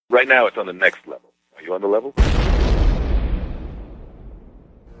Right now, it's on the next level. Are you on the level?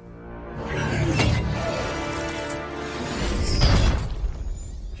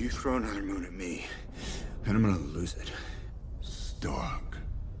 You throw another moon at me, and I'm gonna lose it. Stark.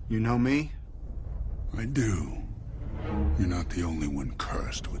 You know me? I do. You're not the only one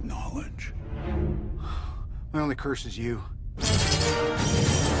cursed with knowledge. My only curse is you.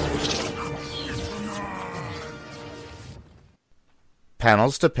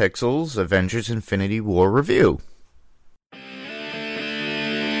 Panels to Pixels Avengers Infinity War review.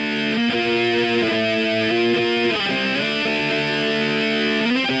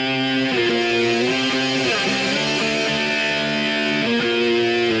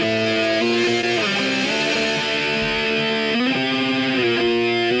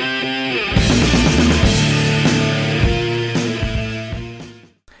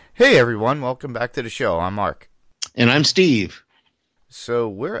 Hey everyone, welcome back to the show. I'm Mark. And I'm Steve. So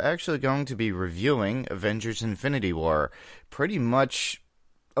we're actually going to be reviewing Avengers Infinity War. Pretty much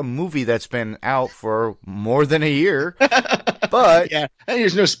a movie that's been out for more than a year. But yeah,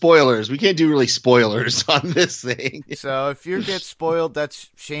 there's no spoilers. We can't do really spoilers on this thing. So if you get spoiled, that's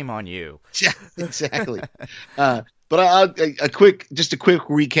shame on you. Yeah, exactly. But a quick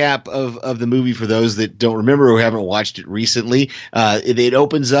recap of the movie for those that don't remember or haven't watched it recently. It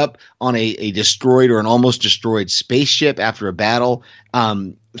opens up on a destroyed or an almost destroyed spaceship after a battle.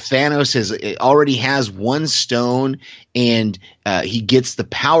 Thanos already has one stone, and he gets the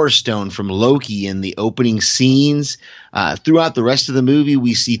Power Stone from Loki in the opening scenes. Throughout the rest of the movie,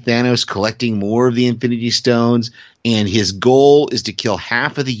 we see Thanos collecting more of the Infinity Stones, and his goal is to kill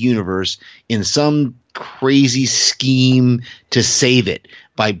half of the universe in some crazy scheme to save it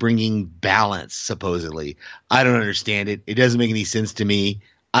by bringing balance, supposedly. I don't understand it. It doesn't make any sense to me.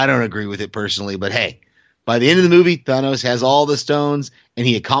 I don't agree with it personally, but hey, by the end of the movie, Thanos has all the stones, and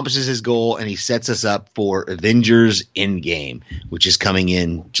he accomplishes his goal, and he sets us up for Avengers Endgame, which is coming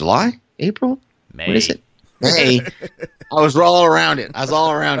in July? April? May. What is it? May. I was all around it.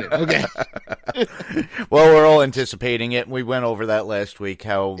 Okay. Well, we're all anticipating it. We went over that last week,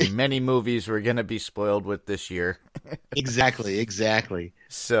 how many movies we're going to be spoiled with this year. Exactly.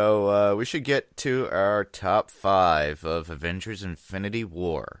 So we should get to our top 5 of Avengers Infinity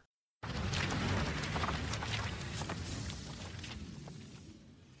War.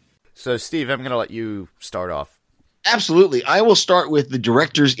 So, Steve, I'm going to let you start off. Absolutely. I will start with the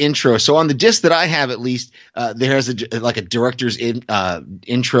director's intro. So on the disc that I have, at least, there has a director's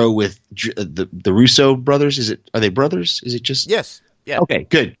intro with the Russo brothers. Are they brothers? Is it just? Yes. Yeah. Okay,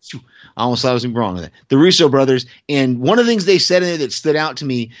 good. I almost thought I was wrong with it. The Russo brothers. And one of the things they said in it that stood out to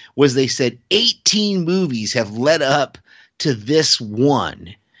me was they said 18 movies have led up to this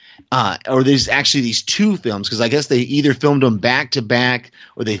one. Or there's actually these two films, because I guess they either filmed them back to back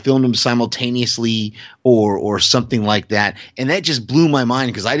or they filmed them simultaneously or something like that. And that just blew my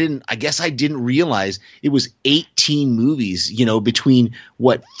mind, because I didn't realize it was 18 movies, between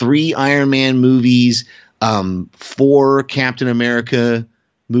 3 Iron Man movies, 4 Captain America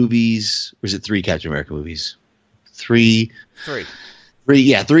movies, or is it 3 Captain America movies? Three. Three.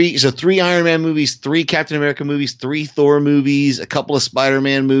 So 3 Iron Man movies, 3 Captain America movies, 3 Thor movies, a couple of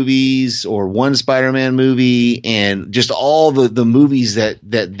Spider-Man movies, or 1 Spider-Man movie, and just all the movies that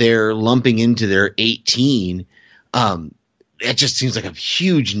they're lumping into their 18. It just seems like a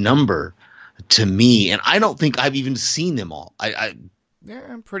huge number to me, and I don't think I've even seen them all. Yeah,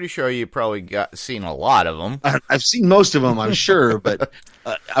 I'm pretty sure you probably seen a lot of them. I've seen most of them, I'm sure, but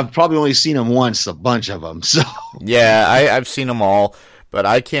I've probably only seen them once, a bunch of them. So yeah, I've seen them all. But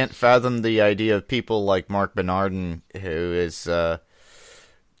I can't fathom the idea of people like Mark Bernardin, who is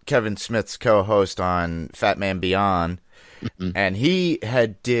Kevin Smith's co-host on Fat Man Beyond, and he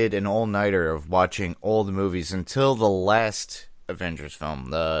did an all-nighter of watching all the movies until the last Avengers film,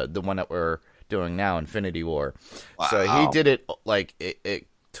 the one that we're doing now, Infinity War. Wow. So he did it it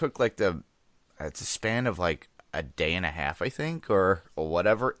took it's a span of a day and a half, I think, or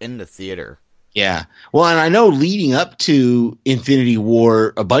whatever, in the theater. Yeah. Well, and I know leading up to Infinity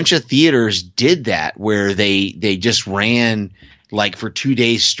War, a bunch of theaters did that, where they just ran for 2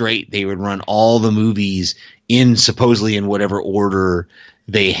 days straight. They would run all the movies supposedly in whatever order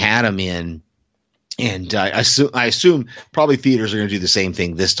they had them in. And I assume probably theaters are going to do the same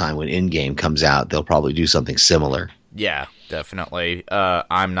thing this time when Endgame comes out. They'll probably do something similar. Yeah, definitely.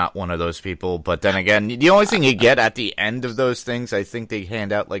 I'm not one of those people, but then again, the only thing you get at the end of those things, I think they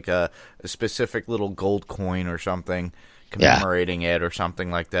hand out a specific little gold coin or something commemorating it or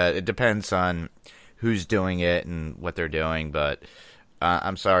something like that. It depends on who's doing it and what they're doing, but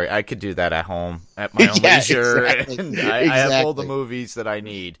I'm sorry. I could do that at home at my own Yeah, leisure. exactly. And I have all the Exactly. movies that I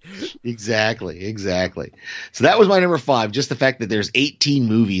need. Exactly. So that was my number 5. Just the fact that there's 18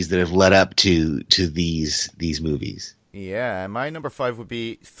 movies that have led up to these movies. Yeah, and my number 5 would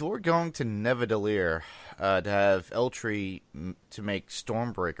be Thor going to Nidavellir to have Eltree to make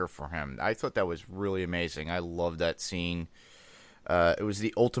Stormbreaker for him. I thought that was really amazing. I love that scene. It was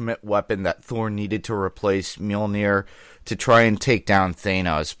the ultimate weapon that Thor needed to replace Mjolnir to try and take down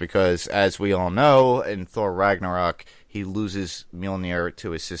Thanos, because as we all know, in Thor Ragnarok, he loses Mjolnir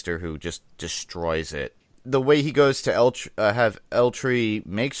to his sister, who just destroys it. The way he goes to have Eltree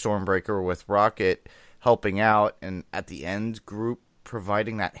make Stormbreaker with Rocket helping out, and at the end, Groot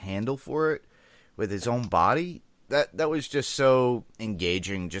providing that handle for it with his own body, that was just so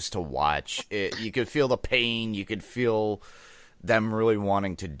engaging just to watch. You could feel the pain, you could feel them really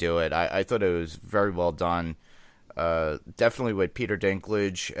wanting to do it. I thought it was very well done. Definitely with Peter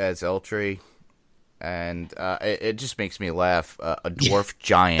Dinklage as Eltree, and it just makes me laugh. A dwarf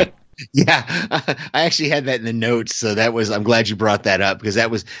giant. Yeah, I actually had that in the notes, so I'm glad you brought that up, because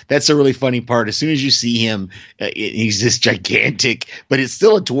that's a really funny part. As soon as you see him, he's just gigantic, but it's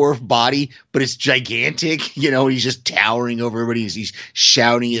still a dwarf body, but it's gigantic. He's just towering over everybody. He's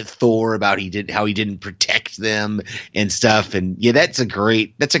shouting at Thor about how he didn't protect them and stuff. And yeah, that's a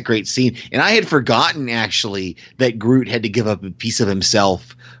great scene. And I had forgotten actually that Groot had to give up a piece of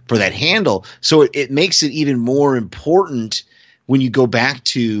himself for that handle, so it makes it even more important when you go back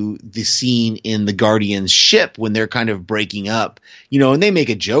to the scene in the Guardians ship when they're kind of breaking up, and they make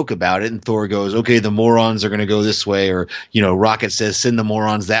a joke about it, and Thor goes, okay, the morons are going to go this way, or, Rocket says, send the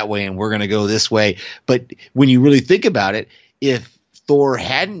morons that way, and we're going to go this way. But when you really think about it, if Thor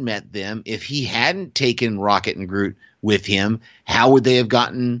hadn't met them, if he hadn't taken Rocket and Groot with him, how would they have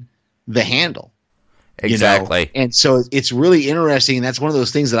gotten the handle? Exactly. And so it's really interesting. And that's one of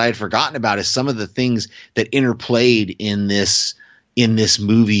those things that I had forgotten about, is some of the things that interplayed in this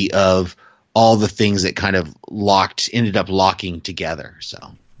movie of all the things that kind of ended up locking together. So,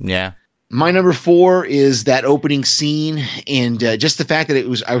 yeah. My number 4 is that opening scene, and just the fact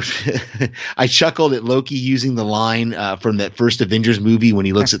that I chuckled at Loki using the line from that first Avengers movie when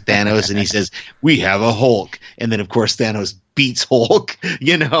he looks at Thanos and he says, "We have a Hulk," and then of course Thanos beats Hulk,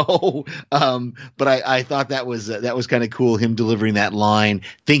 But I thought that was kind of cool, him delivering that line,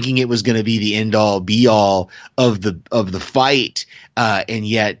 thinking it was going to be the end all be all of the fight, and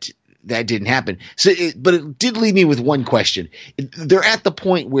yet that didn't happen. But it did leave me with one question. They're at the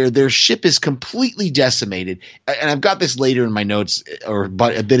point where their ship is completely decimated, and I've got this later in my notes, or a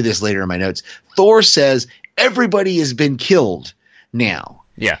bit of this later in my notes. Thor says everybody has been killed now.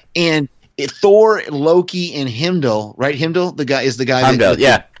 Yeah. And Thor, Loki, and Heimdall, right? Heimdall, the guy Heimdall,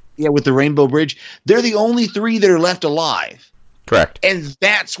 yeah, with the Rainbow Bridge. They're the only 3 that are left alive. Correct. And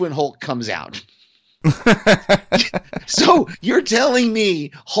that's when Hulk comes out. So you're telling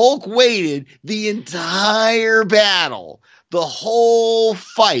me Hulk waited the entire battle, the whole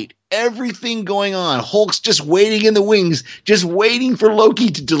fight, everything going on. Hulk's just waiting in the wings, just waiting for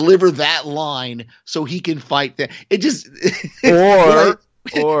Loki to deliver that line so he can fight that. It just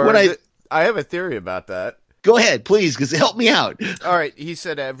I have a theory about that. Go ahead, please, because help me out. All right, he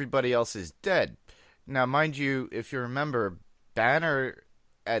said everybody else is dead. Now, mind you, if you remember, Banner,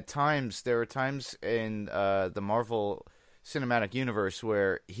 at times, there were times in the Marvel Cinematic Universe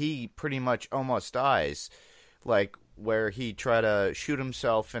where he pretty much almost dies. Like, where he tried to shoot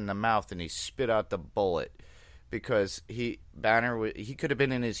himself in the mouth and he spit out the bullet. Because Banner could have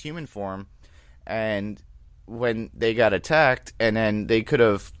been in his human form, and when they got attacked, and then they could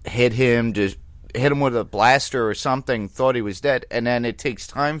have hit him with a blaster or something, thought he was dead, and then it takes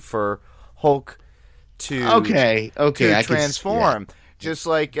time for Hulk to transform. Just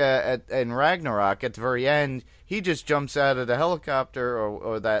like in Ragnarok, at the very end, he just jumps out of the helicopter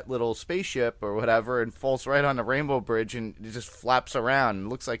or that little spaceship or whatever and falls right on the Rainbow Bridge and just flaps around and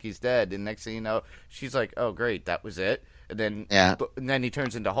looks like he's dead. And next thing you know, she's like, "Oh, great, that was it." And then he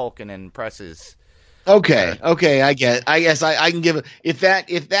turns into Hulk and then presses. Okay, I guess I can give if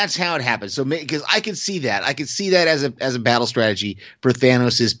that's how it happens. So because I could see that as a battle strategy for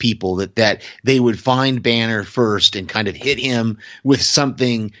Thanos's people, that they would find Banner first and kind of hit him with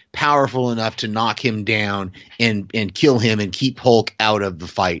something powerful enough to knock him down and kill him and keep Hulk out of the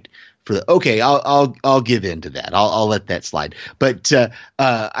fight. I'll give in to that. I'll let that slide. But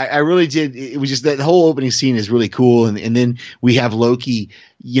I really did. It was just that whole opening scene is really cool, and then we have Loki,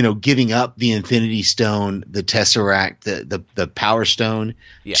 giving up the Infinity Stone, the Tesseract, the Power Stone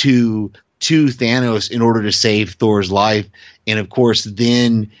to Thanos in order to save Thor's life, and of course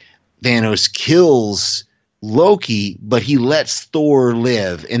then Thanos kills Loki, but he lets Thor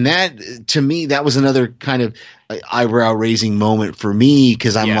live. And that, to me, that was another kind of eyebrow raising moment for me,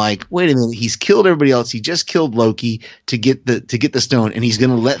 because I'm like, wait a minute, he's killed everybody else. He just killed Loki to get the stone, and he's going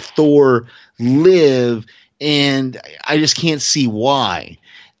to let Thor live. And I just can't see why.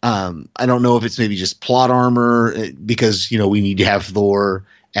 I don't know if it's maybe just plot armor, because, we need to have Thor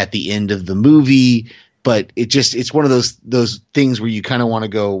at the end of the movie, but it's one of those things where you kind of want to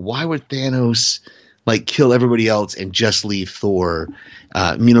go, why would Thanos kill everybody else and just leave Thor?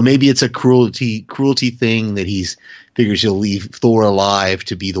 Maybe it's a cruelty thing that figures he'll leave Thor alive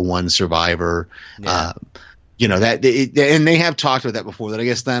to be the one survivor. Yeah. And they have talked about that before, that I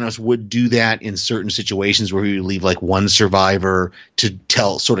guess Thanos would do that in certain situations where he would leave one survivor to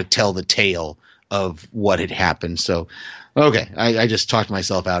tell the tale of what had happened. So, okay, I just talked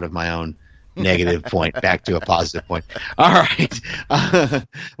myself out of my own negative point back to a positive point. All right.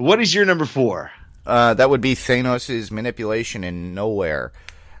 What is your number 4? That would be Thanos' manipulation in Nowhere.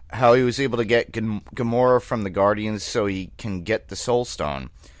 How he was able to get Gamora from the Guardians so he can get the Soul Stone.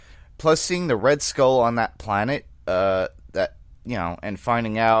 Plus, seeing the Red Skull on that planet, and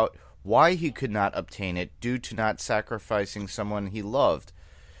finding out why he could not obtain it due to not sacrificing someone he loved,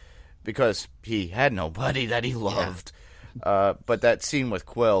 because he had nobody that he loved. Yeah. But that scene with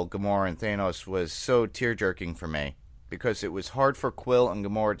Quill, Gamora, and Thanos was so tear-jerking for me, because it was hard for Quill and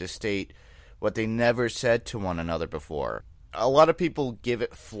Gamora to state what they never said to one another before. A lot of people give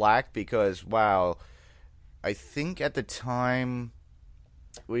it flack because, wow, I think at the time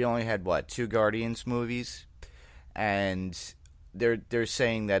we only had, 2 Guardians movies? And they're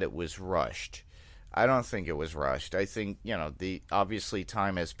saying that it was rushed. I don't think it was rushed. I think, obviously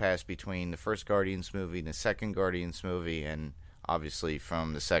time has passed between the first Guardians movie and the second Guardians movie, and obviously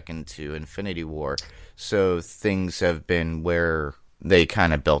from the second to Infinity War. So things have been where they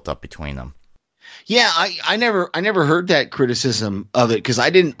kind of built up between them. Yeah, I never heard that criticism of it, because I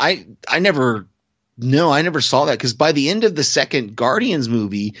never saw that, because by the end of the second Guardians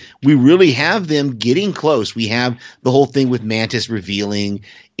movie, we really have them getting close. We have the whole thing with Mantis revealing,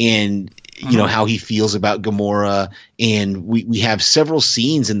 and how he feels about Gamora, and we have several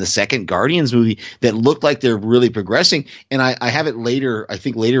scenes in the second Guardians movie that look like they're really progressing. And I have it later, I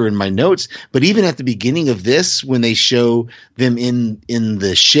think later in my notes, but even at the beginning of this, when they show them in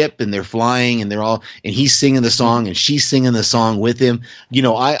the ship and they're flying and and he's singing the song and she's singing the song with him,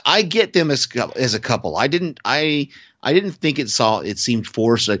 I get them as a couple. I didn't think it seemed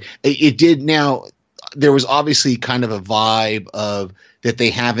forced. It did. Now, there was obviously kind of a vibe of that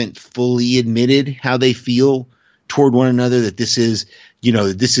they haven't fully admitted how they feel toward one another, that this is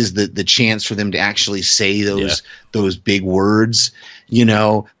the chance for them to actually say those big words,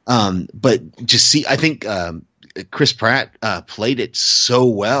 but just see, I think Chris Pratt played it so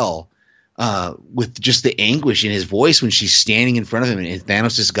well, with just the anguish in his voice when she's standing in front of him and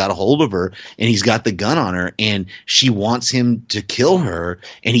Thanos has got a hold of her and he's got the gun on her and she wants him to kill her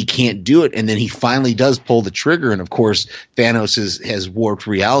and he can't do it. And then he finally does pull the trigger. And of course, Thanos has warped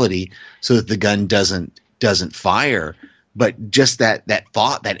reality so that the gun doesn't fire. But just that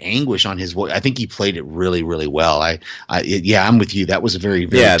thought, that anguish on his voice, I think he played it really, really well. I'm with you. That was a very,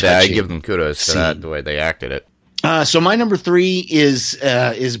 very touching I give them kudos to that, the way they acted it. So my number 3 is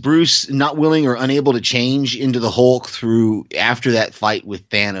Bruce not willing or unable to change into the Hulk after that fight with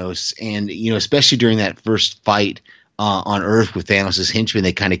Thanos, and especially during that first fight on Earth with Thanos' henchmen,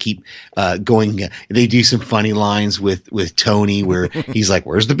 they kind of keep going. They do some funny lines with Tony where he's like,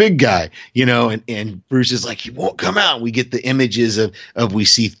 "Where's the big guy?" And Bruce is like, "He won't come out." We get the images of we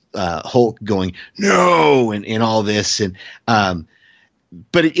see Hulk going no and all this and.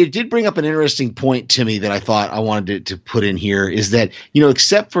 But it did bring up an interesting point to me that I thought I wanted to put in here, is that,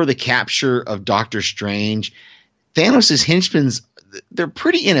 except for the capture of Doctor Strange, Thanos' henchmen, they're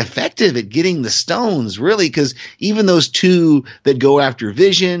pretty ineffective at getting the stones, really, because even those 2 that go after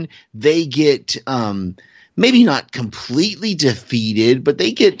Vision, they get maybe not completely defeated, but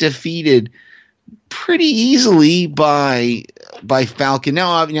they get defeated pretty easily by Falcon.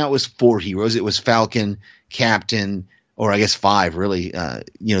 Now it was 4 heroes. It was Falcon, Captain, or I guess 5 really,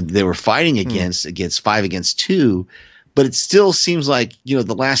 they were fighting against 5 against 2, but it still seems like,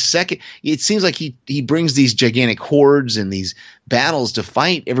 the last second, it seems like he brings these gigantic hordes and these battles to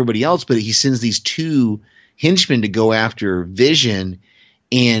fight everybody else, but he sends these 2 henchmen to go after Vision,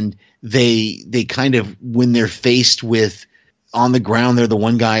 and they kind of, when they're faced with on the ground there, the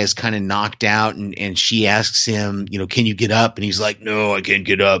one guy is kind of knocked out and she asks him, can you get up? And he's like, no, I can't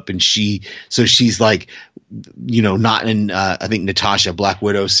get up. And she's like, not in, I think Natasha Black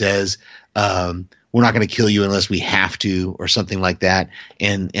Widow says, we're not going to kill you unless we have to, or something like that.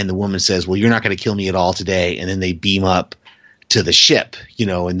 And the woman says, well, you're not going to kill me at all today. And then they beam up to the ship,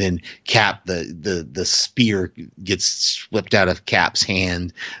 and then Cap, the spear gets slipped out of Cap's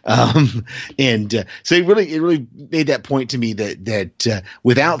hand. So it really made that point to me that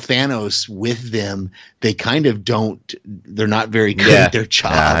without Thanos with them, they kind of they're not very good at their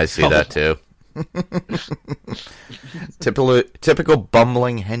job. Yeah, I see that too. Typical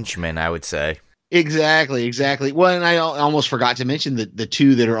bumbling henchman, I would say. Exactly. Well, and I almost forgot to mention the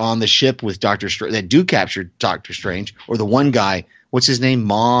two that are on the ship with Doctor Strange that do capture Doctor Strange, or the one guy, what's his name,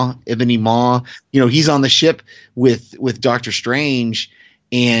 Ebony Maw. He's on the ship with Doctor Strange,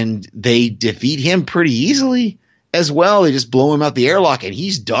 and they defeat him pretty easily as well. They just blow him out the airlock, and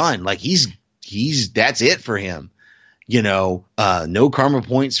he's done. Like he's that's it for him. No karma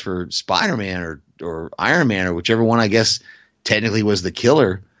points for Spider-Man or Iron Man, or whichever one I guess technically was the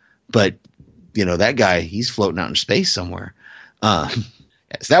killer, but. That guy, he's floating out in space somewhere. So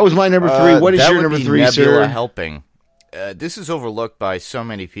that was my number 3. What is your number 3, Nebula sir? Helping. This is overlooked by so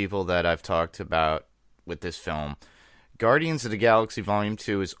many people that I've talked about with this film. Guardians of the Galaxy Volume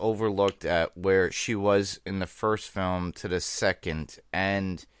 2 is overlooked at where she was in the first film to the second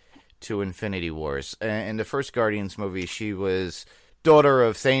and to Infinity Wars. In the first Guardians movie, she was daughter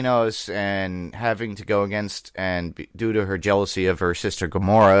of Thanos and having to go against, and due to her jealousy of her sister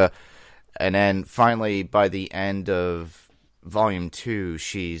Gamora. And then finally, by the end of Volume 2,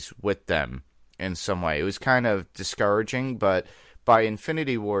 she's with them in some way. It was kind of discouraging, but by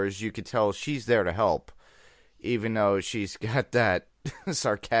Infinity Wars, you could tell she's there to help, even though she's got that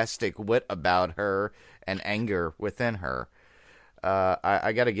sarcastic wit about her and anger within her.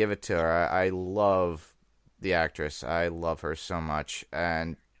 I got to give it to her. I love the actress. I love her so much.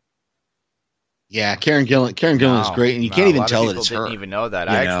 And yeah, Karen Gillan is great, and you can't even tell that it's her. Didn't even know that.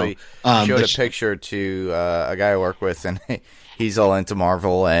 I actually showed a picture to a guy I work with, and he's all into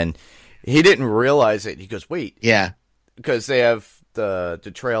Marvel, and he didn't realize it. He goes, "Wait, yeah," because they have the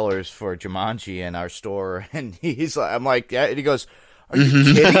trailers for Jumanji in our store, and he's like, "I'm like, yeah," and he goes, "Are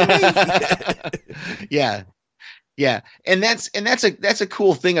you kidding me?" Yeah, and that's a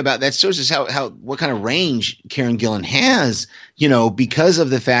cool thing about that. Shows us how what kind of range Karen Gillan has, because of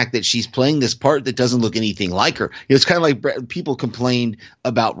the fact that she's playing this part that doesn't look anything like her. It's kind of like people complained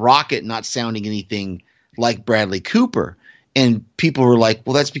about Rocket not sounding anything like Bradley Cooper, and people were like,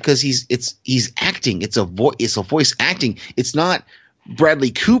 "Well, that's because he's acting. It's a voice acting. It's not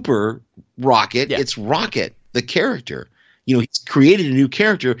Bradley Cooper Rocket. Yeah. It's Rocket the character." He's created a new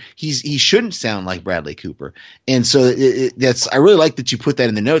character. He shouldn't sound like Bradley Cooper, and so that's. I really like that you put that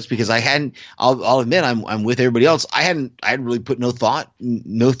in the notes, because I hadn't. I'll admit I'm with everybody else. I hadn't really put no thought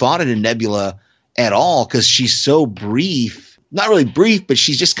into Nebula at all, because she's so brief. Not really brief, but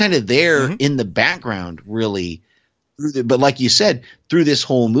she's just kind of there in the background, really. But like you said, through this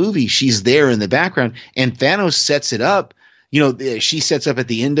whole movie, she's there in the background, and Thanos sets it up. She sets up at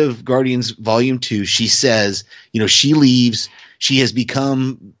the end of Guardians Volume 2. She says, she leaves. She's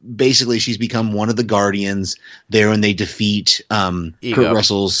become one of the Guardians there, and they defeat Kurt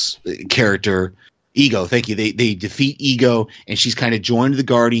Russell's character, Ego. Thank you. They defeat Ego, and she's kind of joined the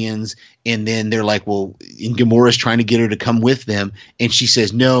Guardians. And then they're like, well, and Gamora's trying to get her to come with them, and she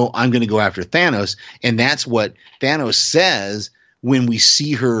says, no, I'm going to go after Thanos. And that's what Thanos says when we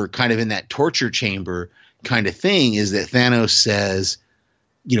see her kind of in that torture chamber kind of thing, is that Thanos says,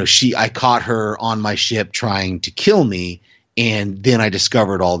 I caught her on my ship trying to kill me, and then I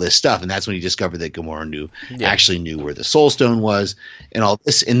discovered all this stuff. And that's when he discovered that Gamora actually knew where the Soul Stone was and all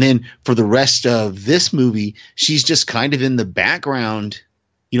this. And then for the rest of this movie, she's just kind of in the background,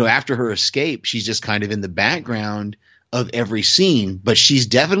 after her escape, she's just kind of in the background of every scene, but she's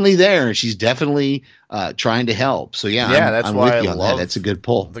definitely there, and she's definitely trying to help. So that's I'm why with you I on love that. That's a good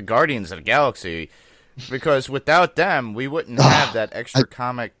pull. The Guardians of the Galaxy. Because without them, we wouldn't have that extra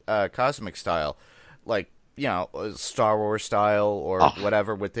cosmic style, like, Star Wars style or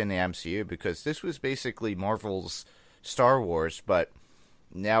whatever within the MCU. Because this was basically Marvel's Star Wars, but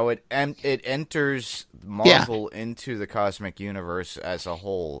now it enters Marvel into the cosmic universe as a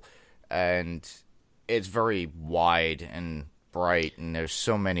whole, and it's very wide and bright, and there's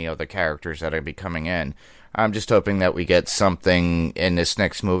so many other characters that are coming in. I'm just hoping that we get something in this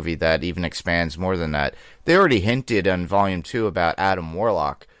next movie that even expands more than that. They already hinted on Volume 2 about Adam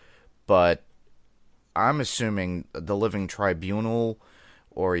Warlock, but I'm assuming the Living Tribunal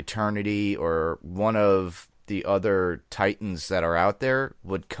or Eternity or one of the other Titans that are out there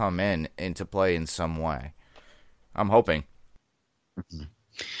would come into play in some way. I'm hoping.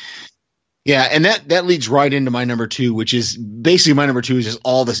 Yeah, and that leads right into my number 2, which is basically my number 2 is just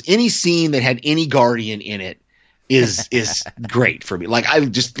all this. Any scene that had any Guardian in it is great for me. Like I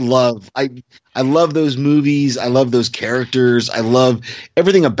just love I love those movies. I love those characters. I love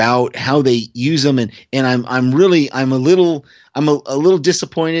everything about how they use them. And I'm a little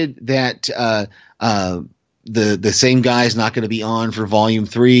disappointed that the same guy is not going to be on for Volume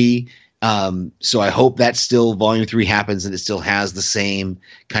 3. So I hope that still Volume 3 happens and it still has the same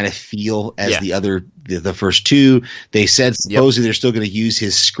kind of feel as the first 2. They said supposedly they're still going to use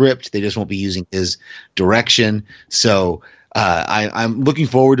his script. They just won't be using his direction. So I'm looking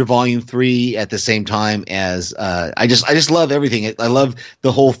forward to Volume 3 at the same time as I just love everything. I love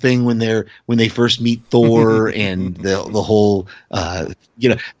the whole thing when they first meet Thor and the whole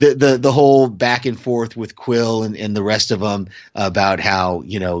the whole back and forth with Quill and the rest of them about how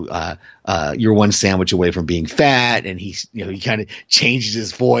you're one sandwich away from being fat, and he kind of changes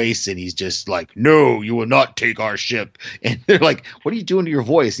his voice and he's just like, no, you will not take our ship. And they're like, what are you doing to your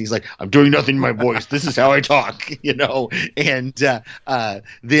voice? And he's like, I'm doing nothing to my voice. This is how I talk, And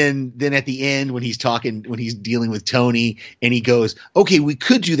then at the end when he's dealing with Tony and he goes, okay, we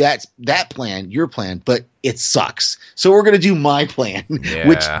could do that plan, your plan, but it sucks. So we're going to do my plan,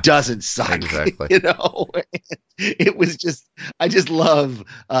 which doesn't suck. Exactly. It was just, I just love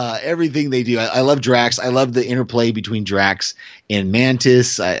everything they do. I love Drax. I love the interplay between Drax and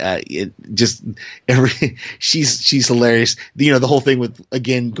Mantis. She's hilarious. The whole thing with,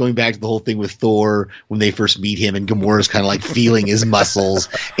 again, going back to the whole thing with Thor when they first meet him and Gamora's kind of like feeling his muscles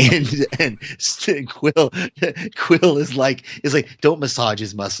and Quill is like, don't massage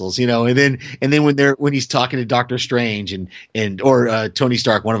his muscles, and then when he's talking to Doctor Strange or Tony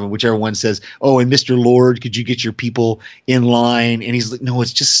Stark, one of them, whichever one, says, oh, and Mr. Lord, could you get your people in line? And he's like, no,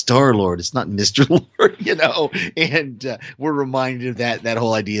 it's just Star-Lord. It's not Mr. Lord, and we're reminded of that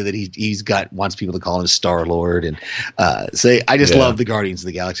whole idea that he's wants people to call him Star-Lord. And I just love the Guardians of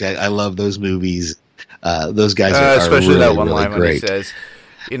the Galaxy. I love those movies. Those guys are especially really, that one really line great. when he says,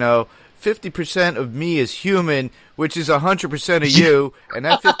 50% of me is human, which is 100% of you, and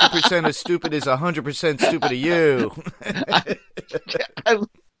that 50% of stupid is 100% stupid of you.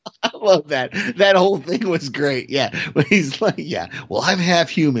 I love that. That whole thing was great. Yeah. When he's like, well, I'm half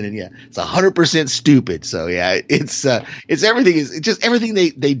human and it's 100% stupid. So it's everything it's just everything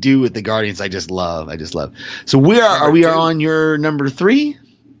they do with the Guardians. I just love. So we are on your number 3?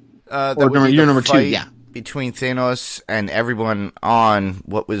 Your number 2. Yeah. Between Thanos and everyone on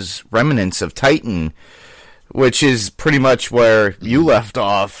what was remnants of Titan, which is pretty much where you left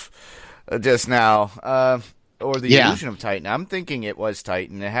off just now, or the illusion of Titan. I'm thinking it was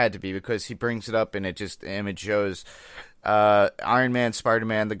Titan. It had to be because he brings it up and the image shows Iron Man,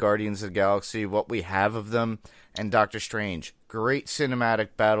 Spider-Man, the Guardians of the Galaxy, what we have of them, and Doctor Strange. Great cinematic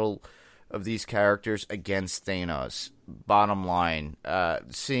battle of these characters against Thanos. Bottom line,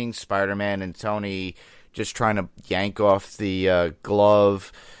 seeing Spider-Man and Tony just trying to yank off the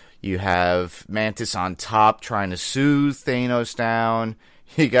glove. You have Mantis on top trying to soothe Thanos down.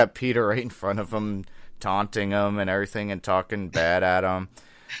 You got Peter right in front of him, taunting him and everything and talking bad at him.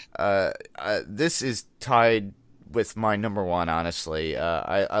 This is tied with my number 1, honestly.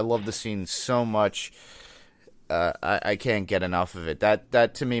 I love the scene so much. I can't get enough of it.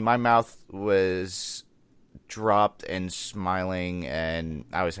 That to me, my mouth was dropped and smiling, and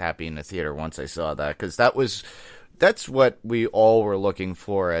I was happy in the theater once I saw that, because that's what we all were looking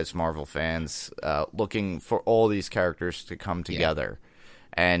for as Marvel fans, looking for all these characters to come together.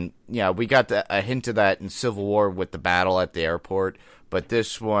 And we got a hint of that in Civil War with the battle at the airport, but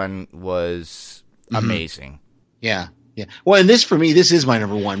this one was amazing. Yeah. Well, and this, for me, this is my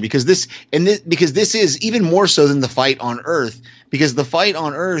number 1 because this is even more so than the fight on Earth, because the fight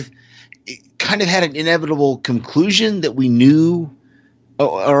on Earth kind of had an inevitable conclusion that we knew,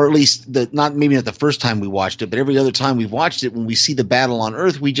 or at least maybe not the first time we watched it, but every other time we've watched it, when we see the battle on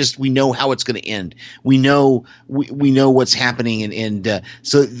Earth, we know how it's going to end. We know what's happening, and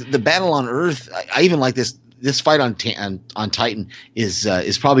so the battle on Earth, I even like this fight on Titan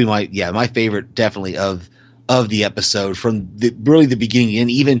is probably my favorite, definitely, of the episode from the beginning, and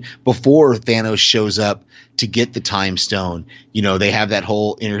even before Thanos shows up to get the Time Stone. They have that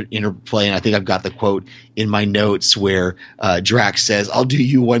whole interplay, and I think I've got the quote in my notes where Drax says, "I'll do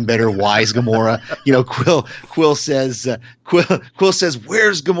you one better, wise Gamora." Quill says,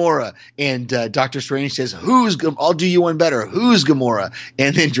 "Where's Gamora?" And Doctor Strange says, "I'll do you one better. Who's Gamora?"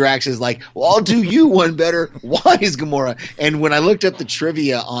 And then Drax is like, "Well, I'll do you one better, wise Gamora." And when I looked up the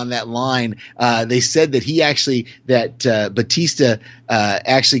trivia on that line, they said that Batista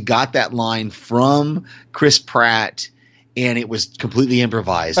actually got that line from Chris Pratt and it was completely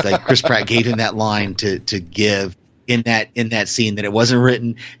improvised. Like Chris Pratt gave him that line to give in that scene, that it wasn't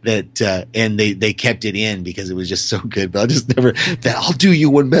written, that and they kept it in because it was just so good. But I'll just never that I'll do you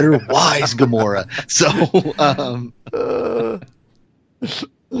one better, wise Gamora.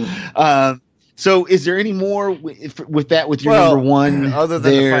 So is there any more with that, with your number one? Other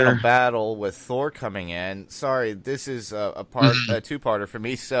than the final battle with Thor coming in, sorry, this is a two-parter for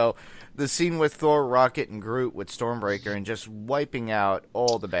me. So the scene with Thor, Rocket, and Groot with Stormbreaker and just wiping out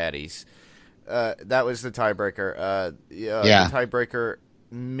all the baddies, that was the tiebreaker. The tiebreaker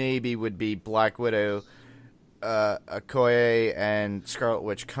maybe would be Black Widow, Okoye, and Scarlet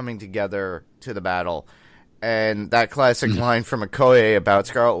Witch coming together to the battle. And that classic line from Okoye about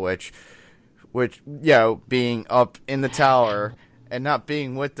Scarlet Witch, which, being up in the tower and not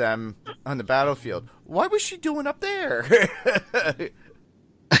being with them on the battlefield. Why was she doing up there?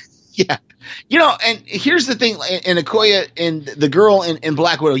 Yeah. And here's the thing, and Okoye and the girl in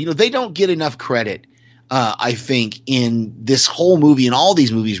Black Widow, they don't get enough credit, I think, in this whole movie and all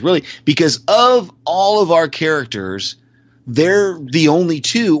these movies, really, because of all of our characters, they're the only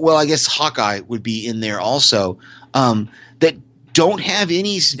two. Well, I guess Hawkeye would be in there also, that don't have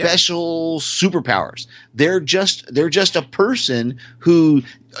any special superpowers. They're just a person who,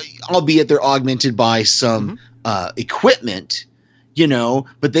 albeit they're augmented by some equipment,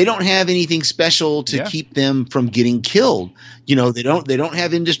 but they don't have anything special to keep them from getting killed. They don't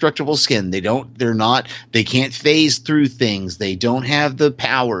have indestructible skin. They can't phase through things. They don't have the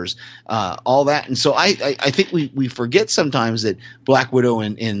powers, all that. And so I think we forget sometimes that Black Widow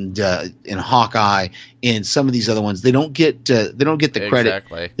and Hawkeye and some of these other ones, they don't get the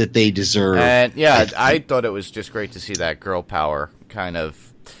credit that they deserve. And I thought it was just great to see that girl power kind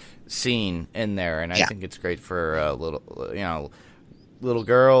of scene in there, and I think it's great for little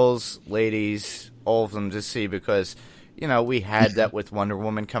girls, ladies, all of them to see, because we had that with Wonder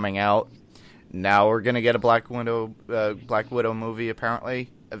Woman coming out. Now we're gonna get a Black Widow movie apparently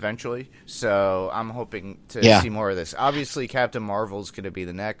eventually. So I'm hoping to see more of this. Obviously, Captain Marvel's gonna be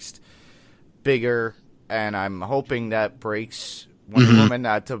the next bigger, and I'm hoping that breaks Wonder Woman.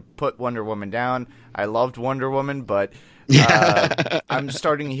 Not to put Wonder Woman down. I loved Wonder Woman, but I'm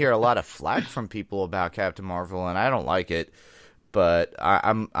starting to hear a lot of flack from people about Captain Marvel, and I don't like it. But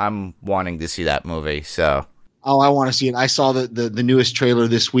I'm wanting to see that movie. So. Oh, I want to see it. I saw the newest trailer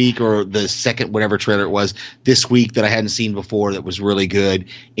this week, or the second whatever trailer it was this week that I hadn't seen before, that was really good,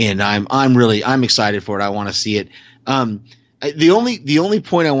 and I'm excited for it. I want to see it. The only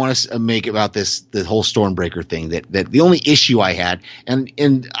point I want to make about the whole Stormbreaker thing, that the only issue I had,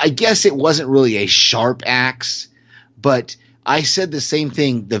 and I guess it wasn't really a sharp axe, but I said the same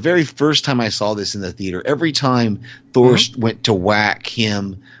thing the very first time I saw this in the theater. Every time Thor went to whack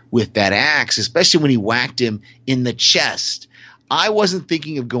him with that axe, especially when he whacked him in the chest, I wasn't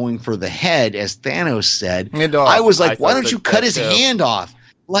thinking of going for the head, as Thanos said. I was like, why don't you cut his hand off?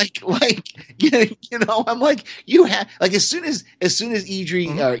 Like, I'm like, you have, like, as soon as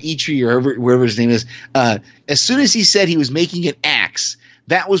Eitri or whoever his name is, as soon as he said he was making an axe,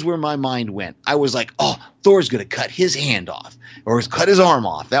 that was where my mind went. I was like, oh, Thor's going to cut his hand off or cut his arm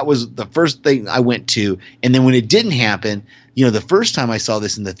off. That was the first thing I went to. And then when it didn't happen, the first time I saw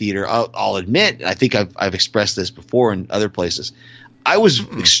this in the theater, I'll admit, I think I've expressed this before in other places, I was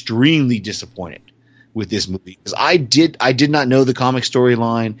extremely disappointed with this movie, because I did not know the comic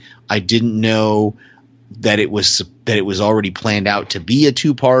storyline. I didn't know that it was already planned out to be a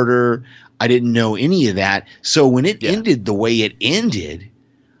two-parter. I didn't know any of that. So when it ended the way it ended,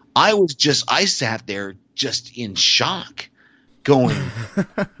 I sat there just in shock, going,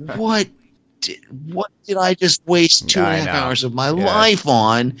 what did I just waste 2.5 hours of my life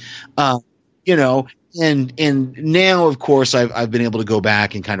on? And now, of course, I've been able to go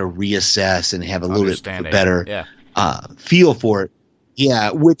back and kind of reassess and have a little bit better feel for it.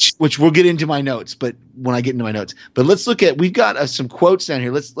 Yeah, which we'll get into my notes, but when I get into my notes. But let's look at, we've got some quotes down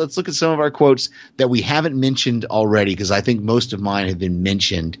here. Let's look at some of our quotes that we haven't mentioned already, because I think most of mine have been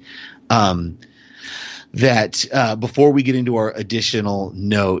mentioned. Before we get into our additional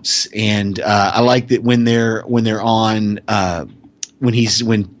notes, and I like that when they're on.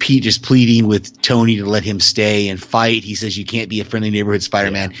 When Pete is pleading with Tony to let him stay and fight, he says, "You can't be a friendly neighborhood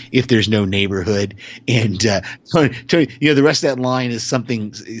Spider-Man if there's no neighborhood." And Tony, the rest of that line is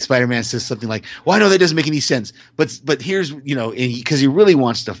something. Spider-Man says something like, "Well, I know that doesn't make any sense, but here's because he really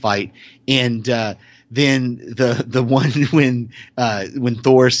wants to fight." And then the one when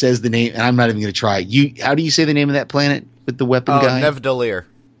Thor says the name, and I'm not even going to try it. How do you say the name of that planet with the weapon guy? Nevdalir.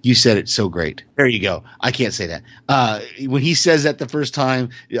 You said it so great. There you go. I can't say that. When he says that the first time,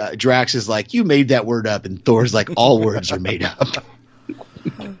 Drax is like, "You made that word up," and Thor's like, "All words are made up."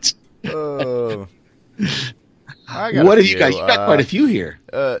 Oh. What have you got? You got quite a few here.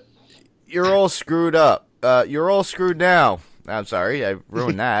 You're all screwed up. You're all screwed now. I'm sorry, I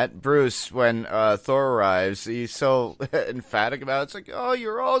ruined that. Bruce, when Thor arrives, he's so emphatic about it. It's like, oh,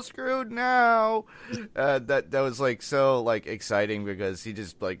 you're all screwed now. That was like so like exciting because he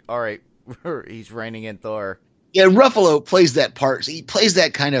just like, all right, he's reining in Thor. Yeah, Ruffalo plays that part. He plays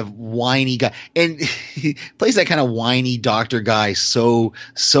that kind of whiny guy, and he plays that kind of whiny doctor guy so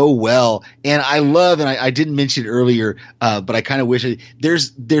well. And I love, and I didn't mention it earlier, but I kind of wish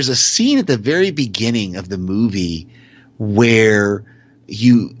there's a scene at the very beginning of the movie where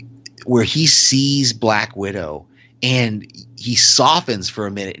he sees Black Widow and he softens for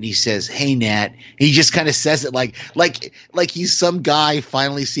a minute and he says, "Hey, Nat," and he just kind of says it like he's some guy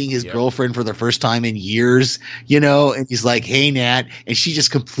finally seeing his girlfriend for the first time in years, and he's like, "Hey, Nat," and she just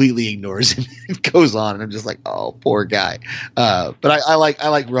completely ignores him and goes on. And I'm just like, oh, poor guy. But I like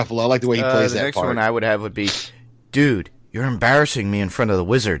Ruffalo. I like the way he plays that part. The next one I would have would be, "Dude, you're embarrassing me in front of the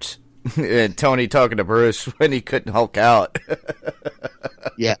Wizards." And Tony talking to Bruce when he couldn't Hulk out.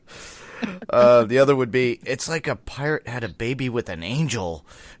 Yeah. The other would be, "It's like a pirate had a baby with an angel."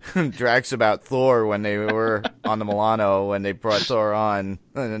 Drax about Thor when they were on the Milano, when they brought Thor on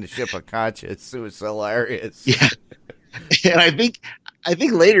the ship of conscience. It was hilarious. Yeah. And I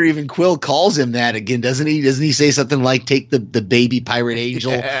think later even Quill calls him that again, doesn't he? Doesn't he say something like, "Take the baby pirate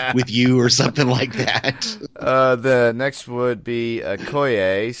angel with you," or something like that? The next would be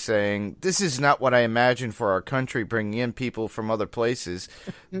Okoye saying, "This is not what I imagined for our country, bringing in people from other places."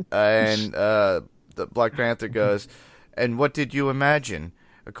 And the Black Panther goes, "And what did you imagine?"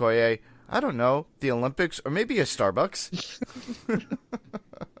 Okoye, "I don't know, the Olympics or maybe a Starbucks."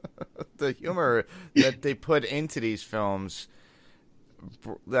 The humor that they put into these films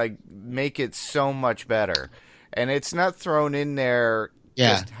like make it so much better, and it's not thrown in there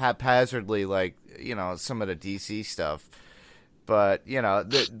just haphazardly like some of the DC stuff. But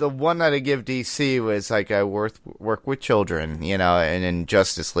the one that I give DC was like I work with children, and in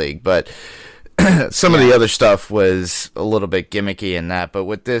Justice League. But some of the other stuff was a little bit gimmicky in that. But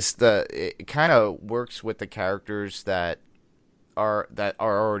with this, it kind of works with the characters that are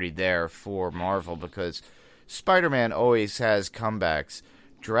already there for Marvel, because Spider-Man always has comebacks.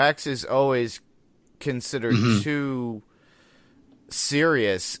 Drax is always considered too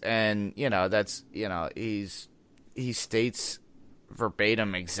serious, and that's he states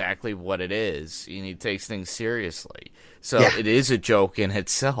verbatim exactly what it is, and he takes things seriously. So it is a joke in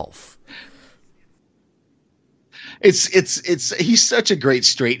itself. It's he's such a great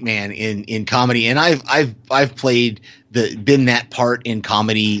straight man in comedy, and I've been that part in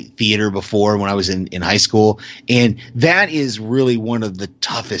comedy theater before when I was in high school, and that is really one of the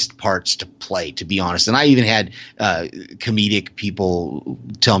toughest parts to play, to be honest. And I even had comedic people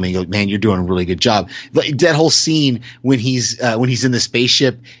tell me, "Man, you're doing a really good job." That whole scene when he's in the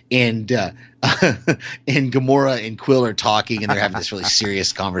spaceship and and Gamora and Quill are talking, and they're having this really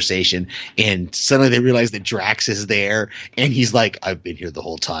serious conversation, and suddenly they realize that Drax is there, and he's like, "I've been here the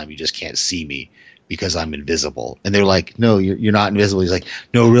whole time. You just can't see me because I'm invisible." And they're like, "No, you're not invisible." He's like,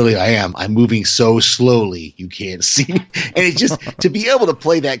 "No, really, I am. I'm moving so slowly you can't see me." And it's just to be able to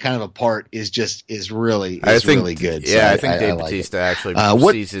play that kind of a part is really good. Yeah, so I think Dave Bautista actually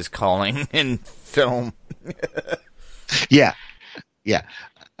sees his calling in film. Yeah.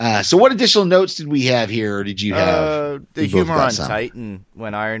 So what additional notes did we have here, or did you have? The humor on Titan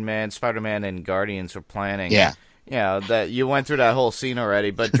when Iron Man, Spider-Man, and Guardians were planning. Yeah. That you went through that whole scene already,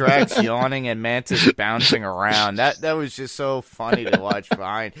 but Drax yawning and Mantis bouncing around, that was just so funny to watch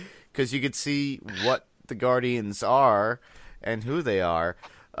behind, because you could see what the Guardians are and who they are.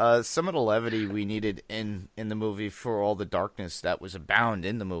 Some of the levity we needed in the movie for all the darkness that was abound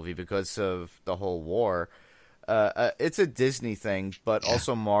in the movie because of the whole war. It's a Disney thing, but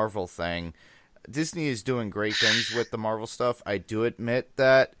also Marvel thing. Disney is doing great things with the Marvel stuff. I do admit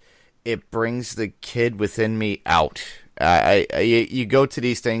that it brings the kid within me out. You go to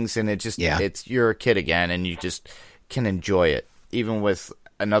these things and it's you're a kid again, and you just can enjoy it, even with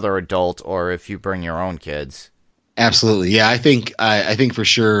another adult or if you bring your own kids. Absolutely, yeah. I think for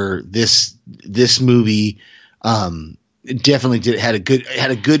sure this movie definitely had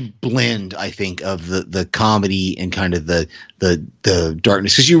a good blend, I think, of the comedy and kind of the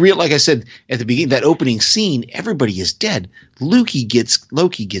darkness, because you like I said at the beginning, that opening scene, everybody is dead. Loki gets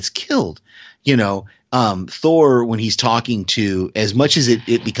killed, Thor, when he's talking to, as much as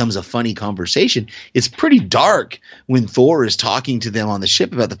it becomes a funny conversation, it's pretty dark when Thor is talking to them on the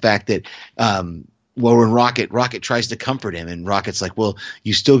ship about the fact that, well, when Rocket tries to comfort him, and Rocket's like, well,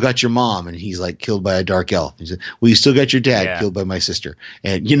 you still got your mom, and he's like, killed by a dark elf. He said, well, you still got your dad, killed by my sister.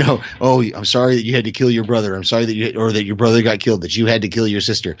 And, oh, I'm sorry that you had to kill your brother. I'm sorry that your brother got killed, that you had to kill your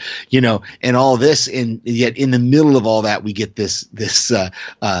sister, and all this. And yet in the middle of all that, we get this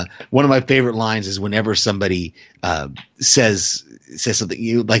one of my favorite lines is whenever somebody says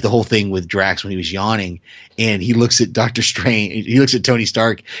something, like the whole thing with Drax when he was yawning, and he looks at Doctor Strange, he looks at Tony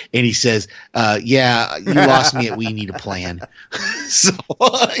Stark, and he says, yeah, you lost me at we need a plan. So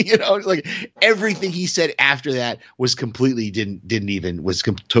it's like everything he said after that was completely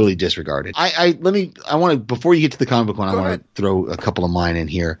totally disregarded. I want to, before you get to the comic book one, I want to throw a couple of mine in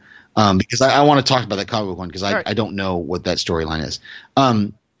here, because I want to talk about that comic book one, because I don't know what that storyline is.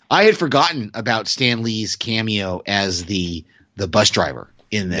 I had forgotten about Stan Lee's cameo as the bus driver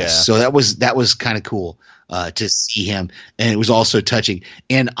in this. So that was kind of cool to see him, and it was also touching.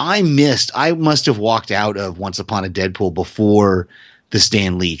 And I must have walked out of Once Upon a Deadpool before the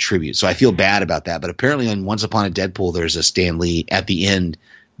Stan Lee tribute. So I feel bad about that. But apparently on Once Upon a Deadpool, there's a Stan Lee at the end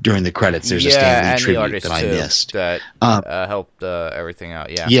during the credits. There's a Stan Lee tribute that I missed. That helped everything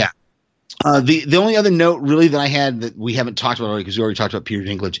out. Yeah. Yeah. The only other note really that I had that we haven't talked about already, because we already talked about Peter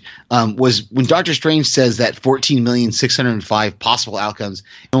Dinklage, was when Doctor Strange says that 14,605 possible outcomes,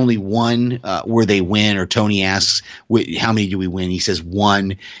 only one where they win, or Tony asks, how many do we win? He says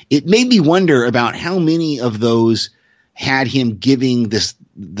one. It made me wonder about how many of those had him giving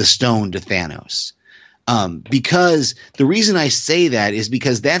the stone to Thanos. Because the reason I say that is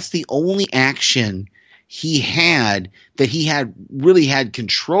because that's the only action he had really had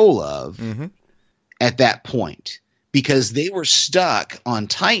control of at that point, because they were stuck on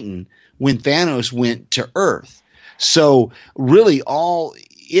Titan when Thanos went to Earth. So really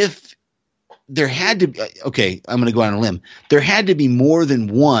if there had to be, I'm going to go on a limb. There had to be more than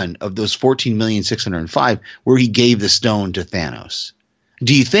one of those 14,605 where he gave the stone to Thanos.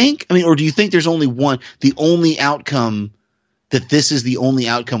 Do you think? Or do you think there's only one, the only outcome, that this is the only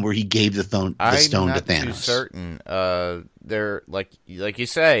outcome where he gave the stone to Thanos? I'm not too certain. There, like you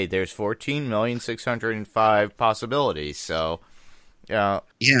say, there's 14,605 possibilities. So, yeah.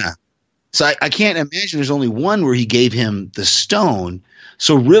 So I can't imagine there's only one where he gave him the stone.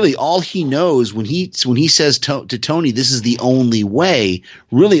 So really, all he knows when he says to Tony, "This is the only way."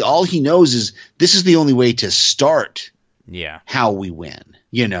 Really, all he knows is this is the only way to start. Yeah. How we win.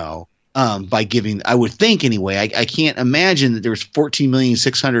 By giving, I would think anyway. I can't imagine that there was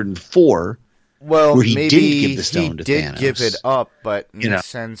 14,604. Well, where he maybe didn't give the stone to did Thanos. Give it up, but in a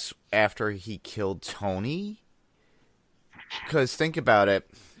sense, after he killed Tony, because think about it,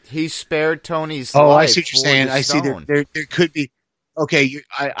 he spared Tony's life. Oh, I see what you're saying. I see there could be. Okay,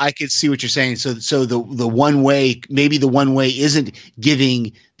 I could see what you're saying. So the one way, maybe the one way isn't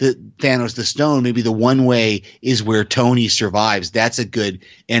giving the Thanos the stone. Maybe the one way is where Tony survives. That's a good,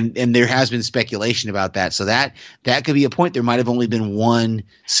 and there has been speculation about that. So that could be a point. There might have only been one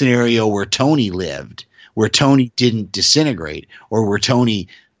scenario where Tony lived, where Tony didn't disintegrate, or where Tony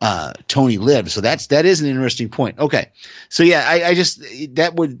lived. So that is an interesting point. Okay, so yeah, I just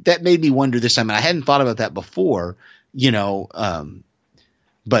that made me wonder this time, and I hadn't thought about that before.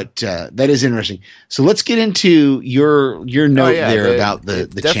 But that is interesting. So let's get into your note about the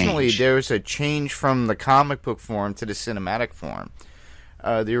definitely change. There's a change from the comic book form to the cinematic form.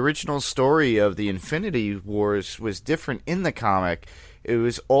 The original story of the Infinity Wars was different in the comic. It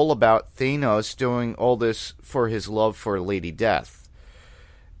was all about Thanos doing all this for his love for Lady Death.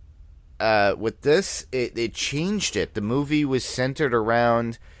 With this, it changed it. The movie was centered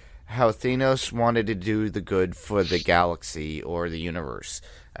around how Thanos wanted to do the good for the galaxy or the universe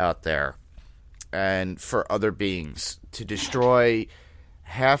out there, and for other beings, to destroy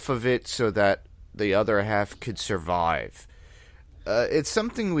half of it so that the other half could survive. It's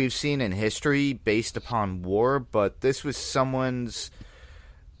something we've seen in history based upon war, but this was someone's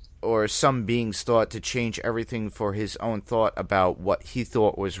or some being's thought to change everything for his own thought about what he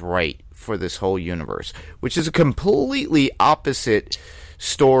thought was right for this whole universe, which is a completely opposite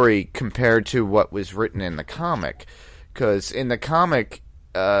story compared to what was written in the comic. Because in the comic,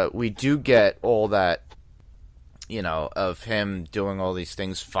 we do get all that, of him doing all these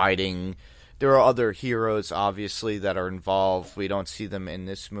things, fighting. There are other heroes, obviously, that are involved. We don't see them in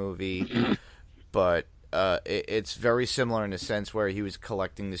this movie, but it's very similar in a sense where he was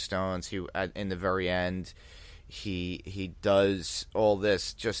collecting the stones. In the very end, he does all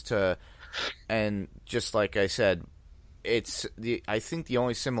this just to, and just like I said, I think the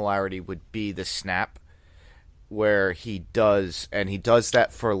only similarity would be the snap, where he does that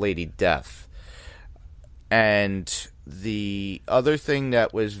for Lady Death. And the other thing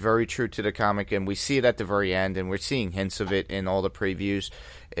that was very true to the comic, and we see it at the very end, and we're seeing hints of it in all the previews,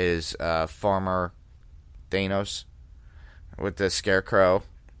 is Farmer Thanos with the Scarecrow.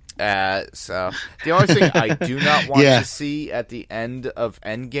 So the only thing I do not want to see at the end of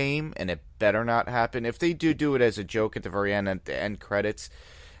Endgame, and it better not happen, if they do it as a joke at the very end, at the end credits,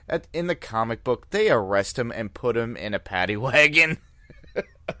 in the comic book, they arrest him and put him in a paddy wagon.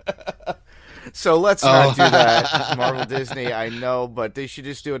 So let's not do that, Marvel Disney. I know, but they should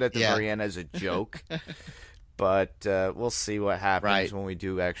just do it at the very end as a joke. But we'll see what happens when we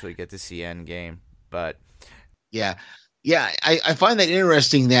do actually get to see Endgame. But I find that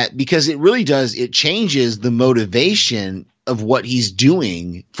interesting, that because it really does, it changes the motivation of what he's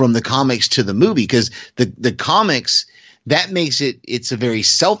doing from the comics to the movie, because the comics, that makes it's a very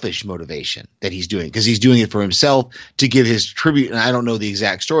selfish motivation that he's doing, because he's doing it for himself to give his tribute. And I don't know the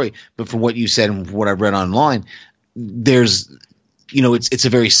exact story, but from what you said and what I've read online, there's, it's a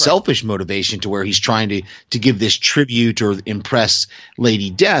very selfish motivation to where he's trying to give this tribute or impress Lady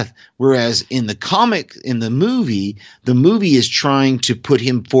Death. Whereas in the comic, in the movie is trying to put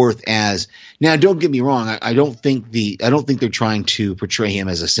him forth as, now don't get me wrong, I don't think they're trying to portray him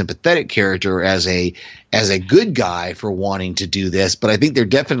as a sympathetic character, as a good guy for wanting to do this, but I think they're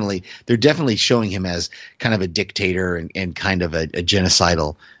definitely showing him as kind of a dictator and kind of a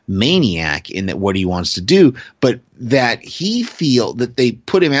genocidal maniac in that what he wants to do, but that they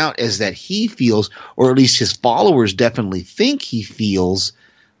put him out as that he feels, or at least his followers definitely think he feels,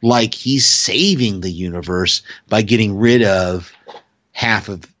 like he's saving the universe by getting rid of half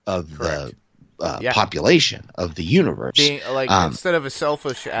of the population of the universe. Being, instead of a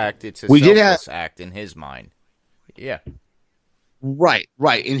selfish act, it's a selfless act in his mind. Yeah. Right.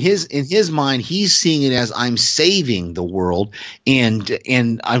 In his mind, he's seeing it as, I'm saving the world and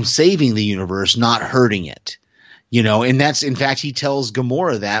I'm saving the universe, not hurting it. And that's, in fact, he tells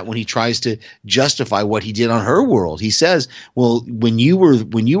Gamora that when he tries to justify what he did on her world. He says, well, when you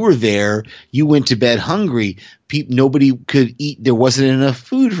were there, you went to bed hungry. Nobody could eat. There wasn't enough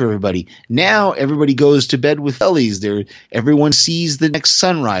food for everybody. Now everybody goes to bed with bellies. Everyone sees the next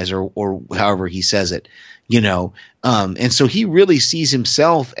sunrise, or however he says it. And so he really sees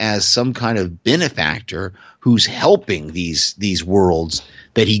himself as some kind of benefactor who's helping these worlds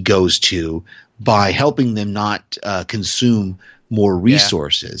that he goes to by helping them not consume more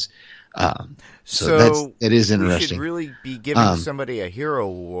resources. So that is interesting. We should really be giving somebody a hero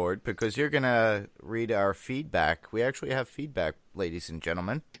award, because you're going to read our feedback. We actually have feedback, ladies and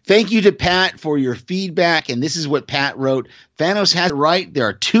gentlemen. Thank you to Pat for your feedback. And this is what Pat wrote. Thanos has it right. There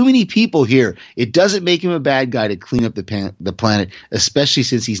are too many people here. It doesn't make him a bad guy to clean up the planet, especially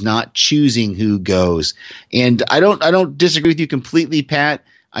since he's not choosing who goes. And I don't disagree with you completely, Pat.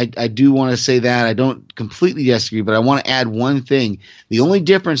 I do want to say that. I don't completely disagree, but I want to add one thing. The only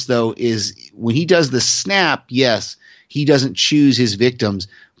difference, though, is when he does the snap, yes, he doesn't choose his victims.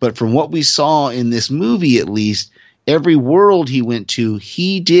 But from what we saw in this movie, at least, every world he went to,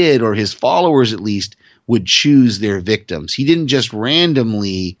 he did, or his followers at least, would choose their victims. He didn't just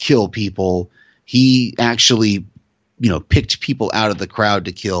randomly kill people. He actually picked people out of the crowd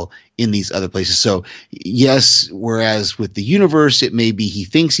to kill in these other places. So yes, whereas with the universe, it may be he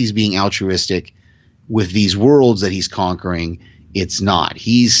thinks he's being altruistic. With these worlds that he's conquering, it's not.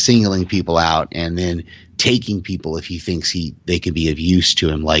 He's singling people out and then taking people if he thinks they could be of use to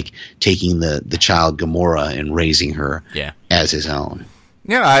him, like taking the child Gamora and raising her as his own.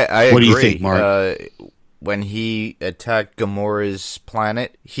 Yeah, I agree. What do you think, Mark? When he attacked Gamora's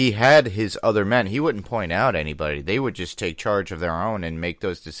planet, he had his other men. He wouldn't point out anybody. They would just take charge of their own and make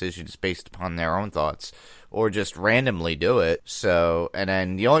those decisions based upon their own thoughts, or just randomly do it. So, and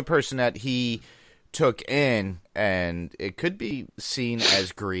then the only person that he took in, and it could be seen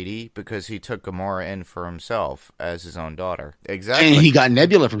as greedy, because he took Gamora in for himself as his own daughter. Exactly. And he got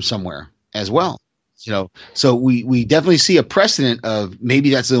Nebula from somewhere as well. So we definitely see a precedent of, maybe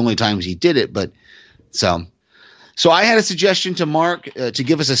that's the only times he did it, but so I had a suggestion to Mark to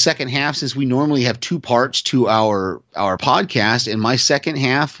give us a second half, since we normally have two parts to our podcast. And my second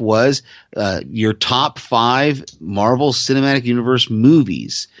half was your top 5 Marvel Cinematic Universe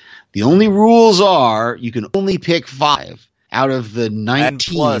movies. The only rules are you can only pick 5 out of the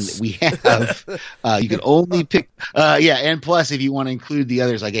 19 that we have. You can only pick and plus, if you want to include the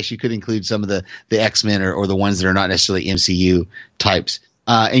others, I guess you could include some of the X-Men or the ones that are not necessarily MCU types.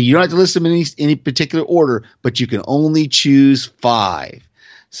 And you don't have to list them in any particular order, but you can only choose 5.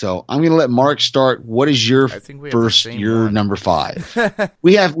 So I'm going to let Mark start. What is your I think we have the first? same Your one. number 5.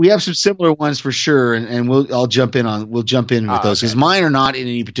 we have some similar ones for sure, and we'll jump in with those because okay. mine are not in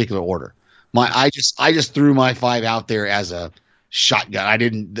any particular order. I just threw my 5 out there as a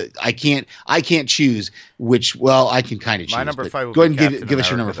shotgun. I can't choose which. Well, I can kind of choose. My number 5 will go ahead be and Captain give us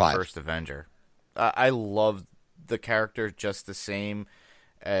your America, number the 5. First Avenger. I love the character just the same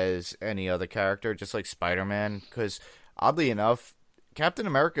as any other character, just like Spider-Man, because oddly enough, Captain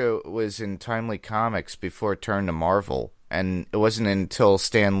America was in Timely Comics before it turned to Marvel, and it wasn't until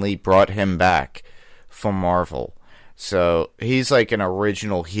Stan Lee brought him back from Marvel. So he's like an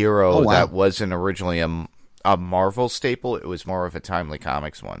original hero that wasn't originally a Marvel staple. It was more of a Timely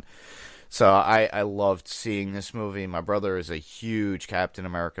Comics one. So I loved seeing this movie. My brother is a huge Captain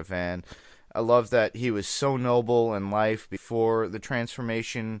America fan. I love that he was so noble in life before the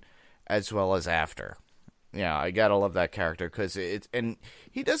transformation as well as after. Yeah, I gotta love that character because and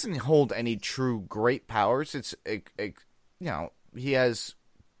he doesn't hold any true great powers. He has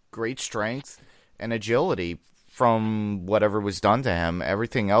great strength and agility from whatever was done to him.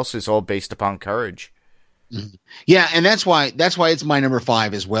 Everything else is all based upon courage. Yeah, and that's why it's my number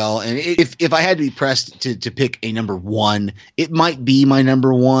 5 as well. And if I had to be pressed to pick a number 1, it might be my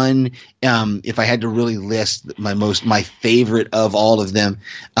number 1. If I had to really list my favorite of all of them,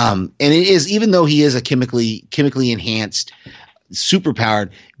 and it is, even though he is a chemically enhanced, superpowered,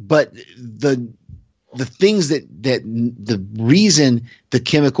 but the things that the reason the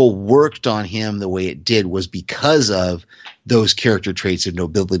chemical worked on him the way it did was because of those character traits of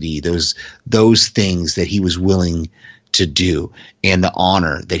nobility, those things that he was willing to do, and the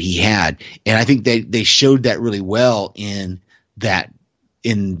honor that he had. And I think they showed that really well in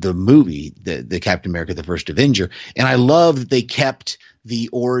the movie, the Captain America, the First Avenger. And I love that they kept the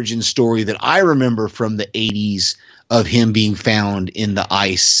origin story that I remember from the 80s of him being found in the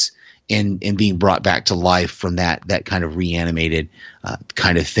ice and being brought back to life from that kind of reanimated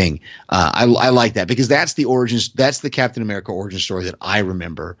kind of thing. I like that because that's the origins. That's the Captain America origin story that I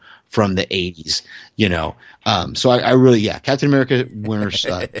remember from the 80s. So I really, Captain America, Winter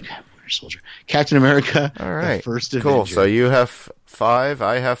Soldier, Captain America. All right, the First Avenger. Cool. So you have 5.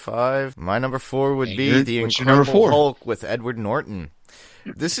 I have 5. My number 4 would be The Incredible Hulk with Edward Norton.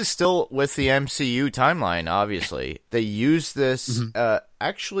 This is still with the MCU timeline, obviously. They use this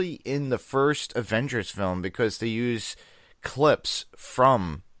actually in the first Avengers film because they use clips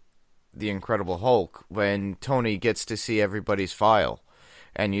from The Incredible Hulk when Tony gets to see everybody's file.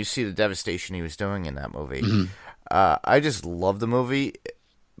 And you see the devastation he was doing in that movie. I just love the movie,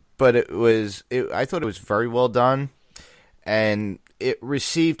 but I thought it was very well done. And it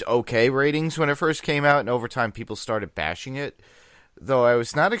received okay ratings when it first came out, and over time people started bashing it. Though I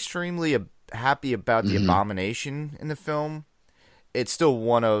was not extremely happy about the Abomination in the film, it's still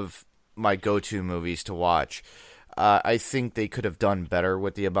one of my go-to movies to watch. I think they could have done better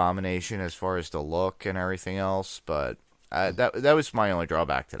with the Abomination as far as the look and everything else, but that was my only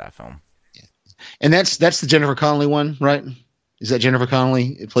drawback to that film. Yeah. And that's the Jennifer Connelly one, right? Is that Jennifer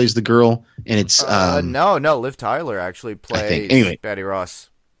Connelly? It plays the girl, and it's no. Liv Tyler actually plays Betty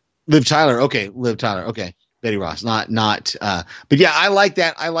Ross. Liv Tyler, okay. Betty Ross, not. But yeah, I like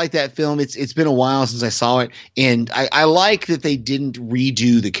that. I like that film. It's been a while since I saw it, and I like that they didn't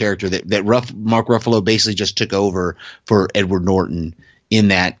redo the character. That Mark Ruffalo basically just took over for Edward Norton in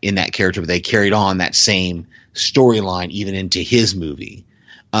that character, but they carried on that same storyline even into his movie.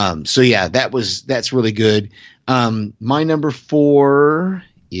 So yeah, that's really good. My number 4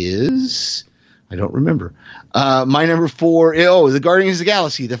 is, I don't remember. My number 4, the Guardians of the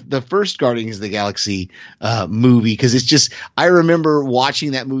Galaxy, the first Guardians of the Galaxy movie, because it's just, I remember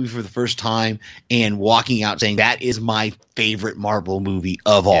watching that movie for the first time and walking out saying that is my favorite Marvel movie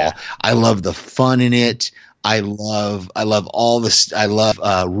of all. I love the fun in it. I love all this. I love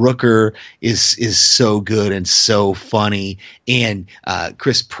Rooker is so good and so funny, and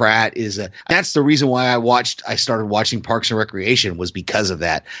Chris Pratt that's the reason why I started watching Parks and Recreation, was because of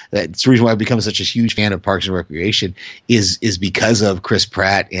that. That's the reason why I've become such a huge fan of Parks and Recreation is because of Chris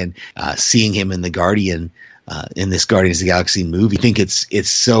Pratt and seeing him in the Guardian. In this Guardians of the Galaxy movie, I think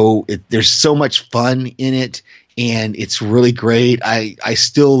there's so much fun in it, and it's really great. I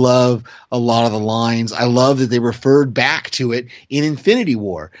still love a lot of the lines. I love that they referred back to it in Infinity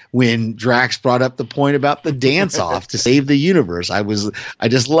War when Drax brought up the point about the dance off to save the universe. I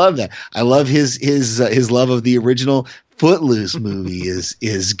just love that. I love his love of the original Footloose movie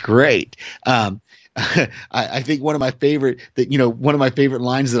is great. I think one of my favorite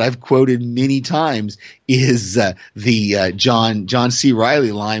lines that I've quoted many times is the John C.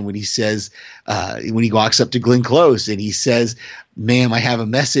 Reilly line when he says when he walks up to Glenn Close and he says, ma'am, I have a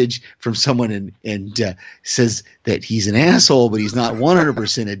message from someone and says that he's an asshole, but he's not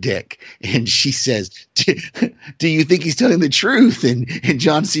 100% a dick. And she says, do you think he's telling the truth? And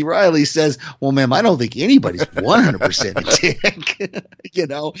John C. Reilly says, well, ma'am, I don't think anybody's 100% a dick. You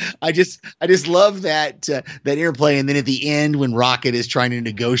know, I just love that interplay. And then at the end, when Rocket is trying to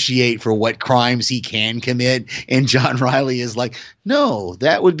negotiate for what crimes he can commit, and John Reilly is like, no,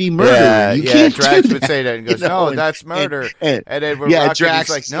 that would be murder. Yeah, you can't Drax do would that. say that and goes, You know, no, that's murder. And then when yeah, Rocket Drax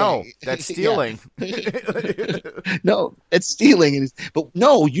is like, no, that's stealing. No, it's stealing. But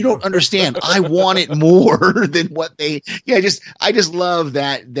no, you don't understand. I want it more than what they. Yeah, I just love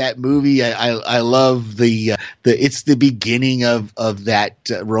that movie. I love the it's the beginning of that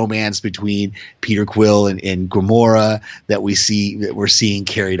romance between Peter Quill and Gamora that we're seeing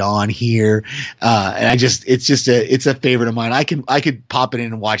carried on here. And it's a favorite of mine. I could pop it in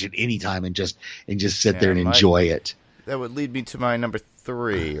and watch it anytime and just sit there and enjoy it. That would lead me to my number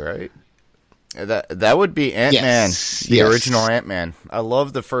 3, right? That would be Ant-Man, the original Ant-Man. I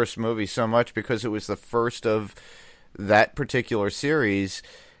love the first movie so much because it was the first of that particular series,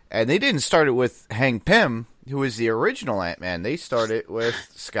 and they didn't start it with Hank Pym, who was the original Ant-Man. They started with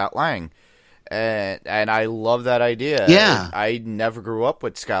Scott Lang, and I love that idea. Yeah, I never grew up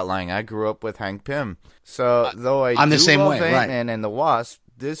with Scott Lang. I grew up with Hank Pym. So though I'm the same love way, Ant-Man and the Wasp,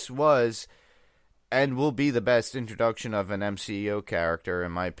 this was and will be the best introduction of an MCU character,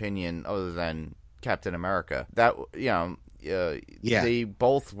 in my opinion, other than Captain America. That, they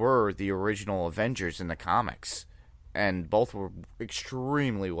both were the original Avengers in the comics, and both were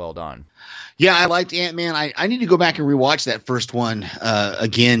extremely well done. Yeah, I liked Ant-Man. I need to go back and rewatch that first one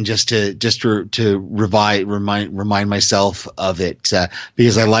again just to remind myself of it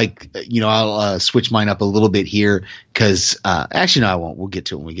because I like, I'll switch mine up a little bit here because actually no, I won't. We'll get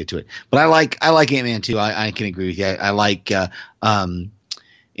to it when we get to it. But I like Ant-Man too. I can agree with you. I like and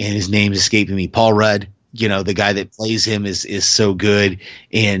his name is escaping me, Paul Rudd. The guy that plays him is so good,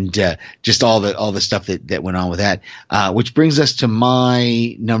 and just all the stuff that went on with that, which brings us to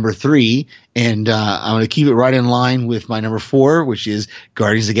my number 3, and I'm going to keep it right in line with my number 4, which is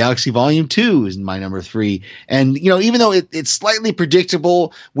Guardians of the Galaxy Volume 2 is my number 3. And even though it's slightly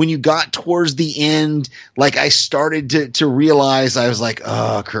predictable, when you got towards the end, like I started to realize, I was like,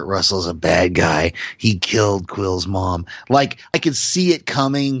 oh, Kurt Russell's a bad guy. He killed Quill's mom. Like I could see it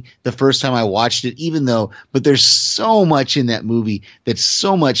coming the first time I watched it, but there's so much in that movie that's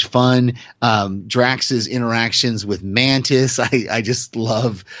so much fun. Drax's interactions with Mantis, I just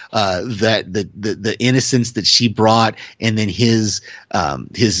love that the innocence that she brought, and then his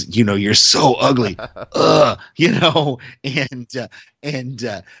you're so ugly, and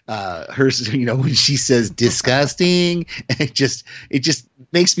hers, when she says disgusting, it just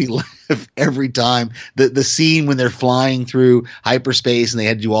makes me laugh every time. The scene when they're flying through hyperspace and they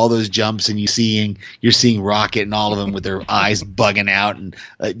had to do all those jumps, and you're seeing Rocket and all of them with their eyes bugging out, and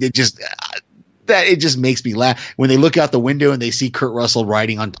it just makes me laugh when they look out the window and they see Kurt Russell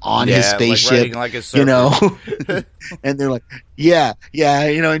riding on his spaceship, like a surfer. And they're like, yeah,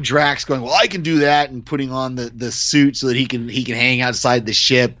 and Drax going, well, I can do that, and putting on the suit so that he can hang outside the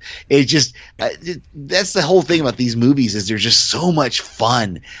ship. It just that's the whole thing about these movies, is they're just so much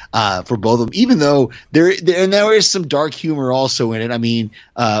fun for both of them, even though there is some dark humor also in it. I mean,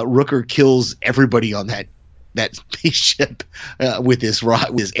 Rooker kills everybody on that spaceship with his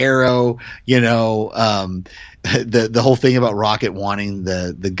arrow, the whole thing about Rocket wanting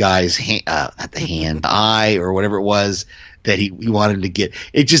the guy's eye or whatever it was that he wanted to get.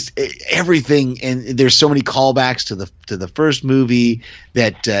 Everything, and there's so many callbacks to the first movie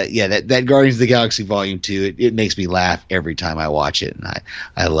that Guardians of the Galaxy Volume 2, it makes me laugh every time I watch it, and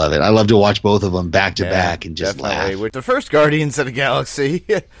I love it. I love to watch both of them back to back and just laugh. With the first Guardians of the Galaxy,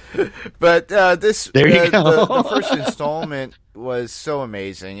 but this there you go. The first installment was so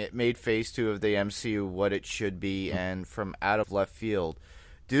amazing. It made Phase 2 of the MCU what it should be, and from out of left field,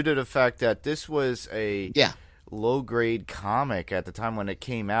 due to the fact that this was a low-grade comic at the time when it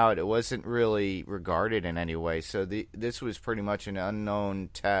came out. It wasn't really regarded in any way, so this was pretty much an unknown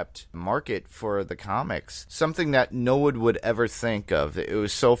tapped market for the comics, something that no one would ever think of. It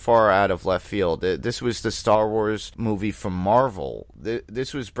was so far out of left field. This was the Star Wars movie from Marvel.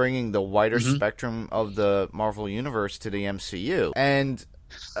 This was bringing the wider spectrum of the Marvel universe to the MCU. And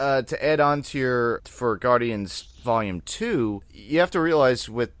to add on to for Guardians Volume 2, you have to realize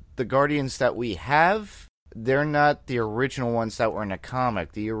with the Guardians that we have, they're not the original ones that were in the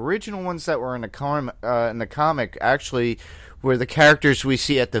comic. The original ones that were in the comic actually were the characters we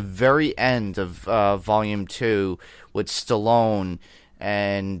see at the very end of Volume 2 with Stallone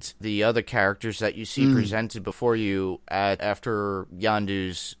and the other characters that you see presented before you after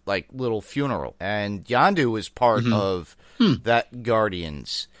Yondu's like little funeral. And Yondu was part of that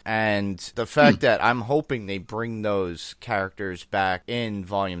Guardians. And the fact that I'm hoping they bring those characters back in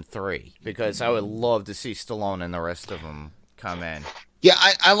Volume 3, because I would love to see Stallone and the rest of them come in. Yeah,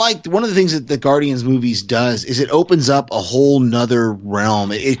 I like one of the things that the Guardians movies does is it opens up a whole nother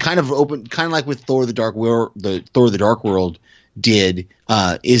realm. It kind of like with Thor: The Dark World, Thor: The Dark World did,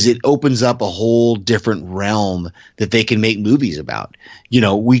 is it opens up a whole different realm that they can make movies about. You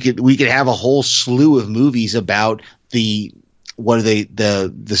know, we could have a whole slew of movies about the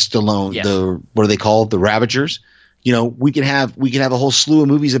Stallone, what are they called? The Ravagers. You know, we can have a whole slew of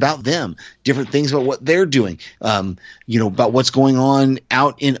movies about them, different things about what they're doing, you know, about what's going on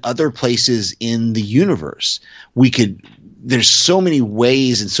out in other places in the universe. There's so many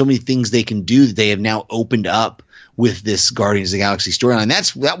ways and so many things they can do that they have now opened up with this Guardians of the Galaxy storyline.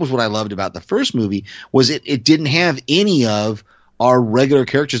 That was what I loved about the first movie, was it didn't have any of our regular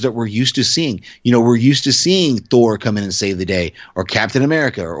characters that we're used to seeing. You know, we're used to seeing Thor come in and save the day, or Captain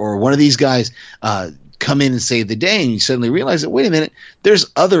America, or one of these guys come in and save the day, and you suddenly realize that, wait a minute,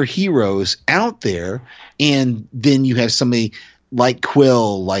 there's other heroes out there. And then you have somebody like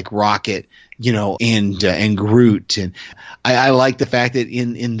Quill, like Rocket, you know, and Groot. And I like the fact that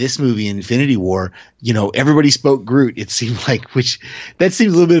in this movie, Infinity War, you know, everybody spoke Groot. It seemed like, which that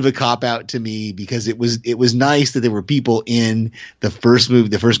seemed a little bit of a cop out to me, because it was nice that there were people in the first movie,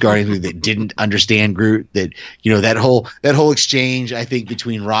 the first Guardians movie, that didn't understand Groot. That, you know, that whole exchange, I think,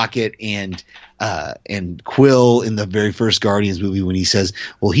 between Rocket and Quill in the very first Guardians movie, when he says,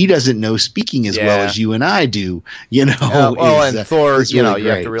 well, he doesn't know speaking as well as you and I do, you know. And Thor, you know, really you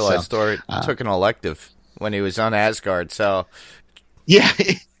have great. to realize Thor took an elective when he was on Asgard, so. Yeah.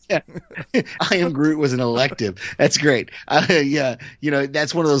 I Am Groot was an elective. That's great. Yeah, you know,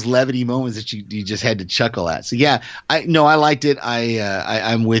 that's one of those levity moments that you just had to chuckle at. So yeah, I liked it.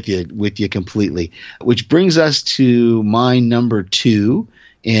 I'm with you completely. Which brings us to my number 2,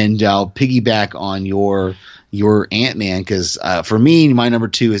 and I'll piggyback on your Ant-Man, because for me, my number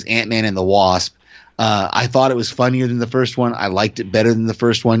 2 is Ant-Man and the Wasp. I thought it was funnier than the first one. I liked it better than the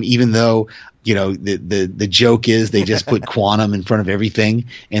first one, even though, you know, the joke is they just put quantum in front of everything,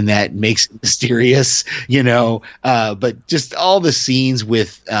 and that makes it mysterious, you know. But just all the scenes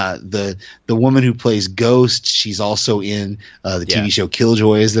with the woman who plays Ghost, she's also in the TV show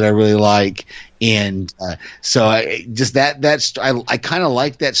Killjoys, that I really like. And so I kind of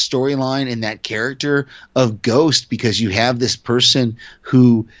like that storyline and that character of Ghost, because you have this person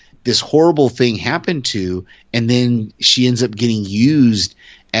who this horrible thing happened to, and then she ends up getting used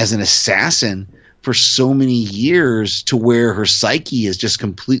as an assassin for so many years, to where her psyche is just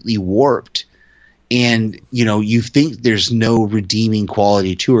completely warped. And, you know, you think there's no redeeming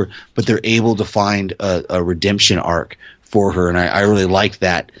quality to her, but they're able to find a redemption arc for her. And I really liked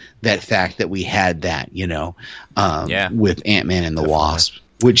that fact that we had that, you know, with Ant-Man and the Wasp,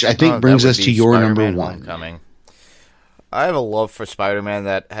 which I think brings us to your Spider-Man number 1. Homecoming. I have a love for Spider-Man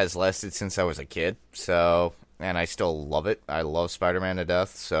that has lasted since I was a kid, and I still love it. I love Spider-Man to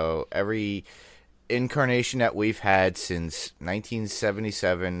death. So every incarnation that we've had since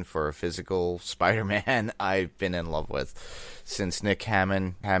 1977 for a physical Spider-Man, I've been in love with. Since Nick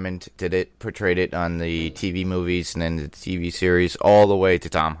Hammond did it, portrayed it on the TV movies and then the TV series, all the way to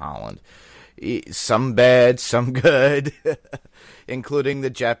Tom Holland. Some bad, some good, including the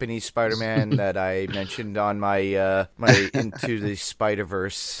Japanese Spider-Man that I mentioned on my my Into the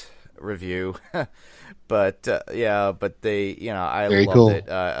Spider-Verse review. But they, you know, I Very loved cool. it.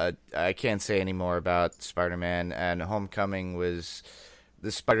 I can't say any more about Spider-Man, and Homecoming was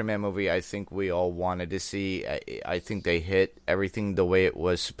the Spider-Man movie I think we all wanted to see. I think they hit everything the way it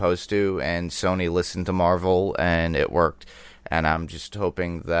was supposed to, and Sony listened to Marvel, and it worked. And I'm just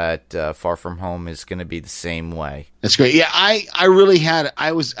hoping that Far From Home is going to be the same way. That's great. Yeah, I really had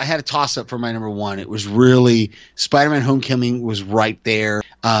I had a toss up for my number 1. It was really Spider-Man: Homecoming was right there.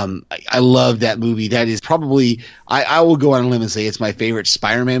 I love that movie. That is probably I will go on a limb and say it's my favorite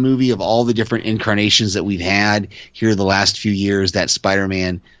Spider-Man movie of all the different incarnations that we've had here the last few years. That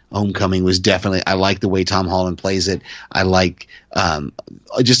Spider-Man Homecoming was definitely, I like the way Tom Holland plays it. I like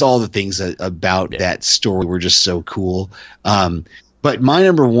just all the things about that story were just so cool. But my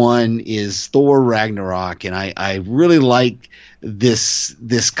number 1 is Thor Ragnarok, and I really like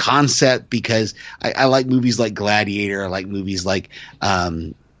this concept because I like movies like Gladiator. I like movies like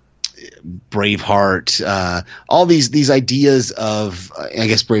Braveheart, all these ideas of, I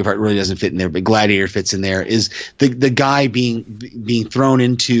guess Braveheart really doesn't fit in there, but Gladiator fits in there, is the guy being thrown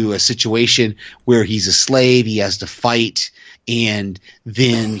into a situation where he's a slave, he has to fight, and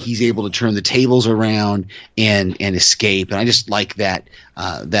then he's able to turn the tables around and escape. And I just like that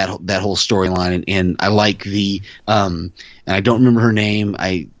that whole storyline, and I like the and I don't remember her name.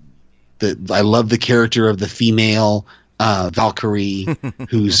 I love the character of the female Valkyrie,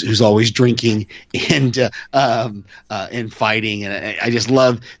 who's always drinking and fighting, and I just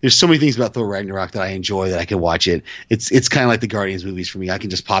love. There's so many things about Thor Ragnarok that I enjoy that I can watch it. It's kind of like the Guardians movies for me. I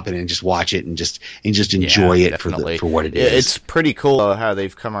can just pop it in and just watch it and just enjoy it for what it is. It's pretty cool how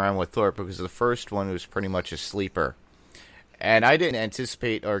they've come around with Thor, because the first one was pretty much a sleeper, and I didn't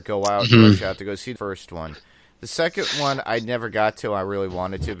anticipate or go out and rush out to go see the first one. The second one I never got to. I really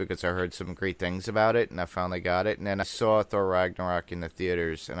wanted to because I heard some great things about it, and I finally got it. And then I saw Thor Ragnarok in the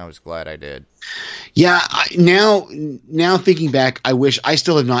theaters, and I was glad I did. Yeah, now thinking back, I wish I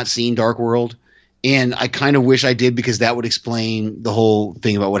still have not seen Dark World, and I kind of wish I did, because that would explain the whole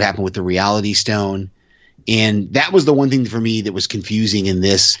thing about what happened with the Reality Stone. And that was the one thing for me that was confusing in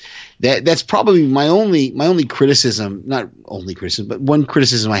this. That's probably my only criticism, not only criticism, but one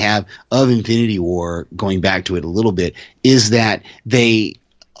criticism I have of Infinity War, going back to it a little bit, is that they,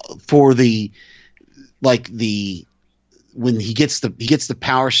 for the when he gets the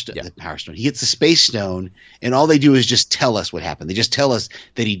power stone, he gets the space stone, and all they do is just tell us what happened. They just tell us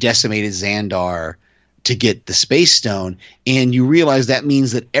that he decimated Xandar to get the space stone, and you realize that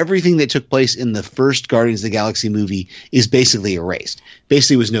means that everything that took place in the first Guardians of the Galaxy movie is basically erased.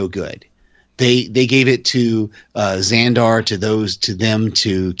 Basically was no good. They gave it to Xandar, to them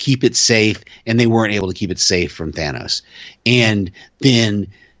to keep it safe, and they weren't able to keep it safe from Thanos. And then,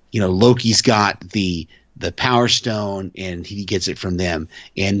 Loki's got the Power Stone, and he gets it from them.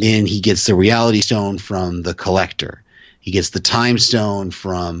 And then he gets the Reality Stone from the Collector. He gets the Time Stone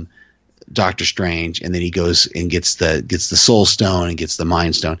from Doctor Strange, and then he goes and gets the Soul Stone and gets the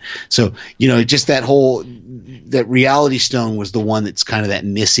Mind Stone. So just that Reality Stone was the one that's kind of that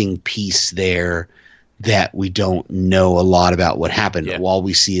missing piece there, that we don't know a lot about what happened. Yeah. All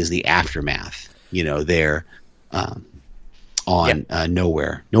we see is the aftermath, there on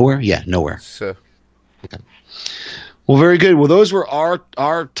Nowhere. Nowhere. So, okay. Well, very good. Well, those were our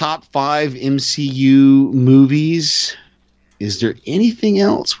top 5 MCU movies. Is there anything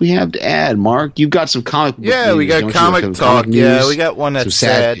else we have to add, Mark? You've got some comic book news, we got comic talk. Comic news, yeah, we got one that's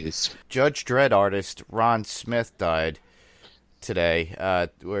sad. Judge Dredd artist Ron Smith died today.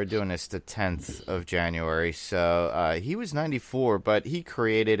 We're doing this the 10th of January. So he was 94, but he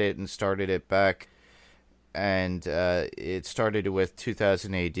created it and started it back. And it started with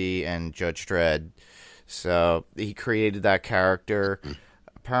 2000 AD and Judge Dredd. So he created that character.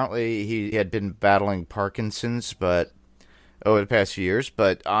 Apparently he had been battling Parkinson's, but over the past few years,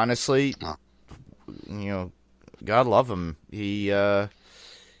 but honestly, God love him. He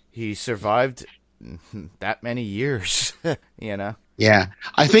survived that many years, Yeah,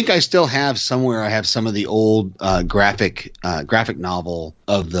 I think I still have somewhere. I have some of the old graphic novel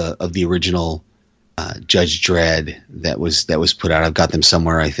of the original Judge Dredd that was put out. I've got them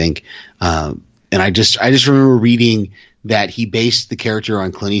somewhere, I think, and I just remember reading that he based the character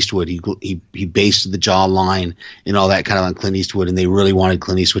on Clint Eastwood. He based the jawline and all that kind of on Clint Eastwood, and they really wanted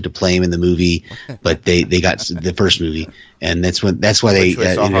Clint Eastwood to play him in the movie, but they got the first movie, and that's why they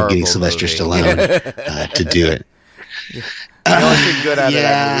ended up getting Sylvester Stallone to do it. The only thing good out of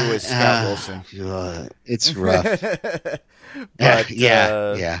that movie was Scott Wilson. It's rough. But,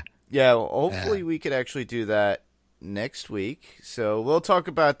 hopefully we could actually do that next week, so we'll talk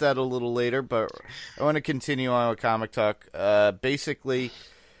about that a little later, but I want to continue on with comic talk. Basically,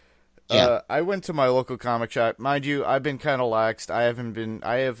 I went to my local comic shop. Mind you, I've been kind of laxed. I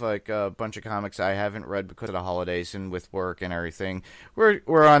have like a bunch of comics I haven't read because of the holidays and with work and everything.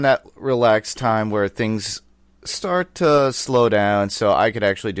 We're on that relaxed time where things start to slow down, so I could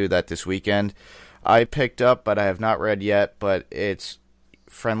actually do that this weekend. I picked up, but I have not read yet, but it's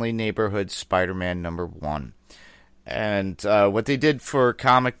Friendly Neighborhood Spider-Man #1. And what they did for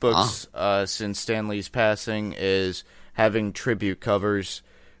comic books since Stan Lee's passing is having tribute covers.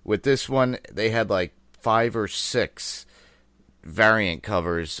 With this one, they had like 5 or 6 variant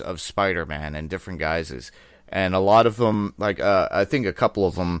covers of Spider-Man and different guises. And a lot of them, I think a couple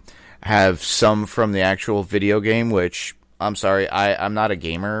of them have some from the actual video game, which, I'm sorry, I'm not a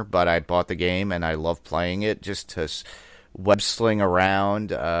gamer, but I bought the game and I love playing it just to web sling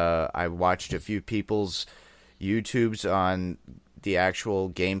around. I watched a few people's YouTubes on the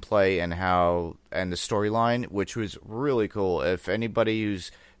actual gameplay and the storyline, which was really cool. If anybody who's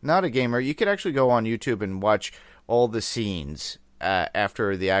not a gamer, you could actually go on YouTube and watch all the scenes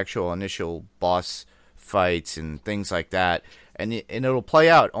after the actual initial boss fights and things like that, and it'll play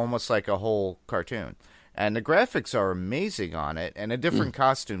out almost like a whole cartoon. And the graphics are amazing on it, and the different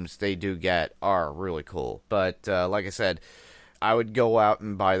costumes they do get are really cool. But like I said, I would go out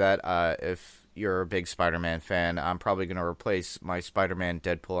and buy that if you're a big Spider-Man fan. I'm probably going to replace my Spider-Man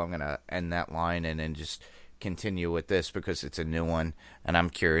Deadpool. I'm going to end that line and then just continue with this because it's a new one, and I'm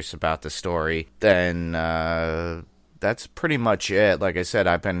curious about the story. Then that's pretty much it. Like I said,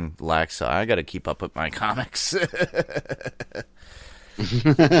 I've been lax, so I got to keep up with my comics.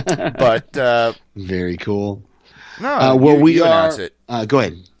 But very cool. No, well, you announce it. Go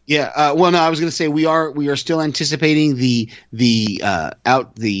ahead. Yeah. Well, no, I was going to say we are still anticipating the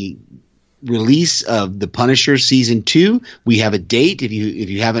release of The Punisher season 2. We have a date. If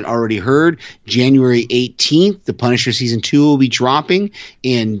you haven't already heard, January 18th, The Punisher season 2 will be dropping,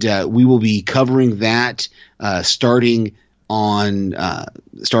 and we will be covering that starting the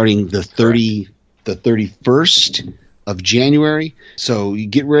 31st of January. So you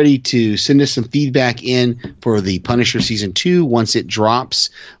get ready to send us some feedback in for The Punisher season 2 once it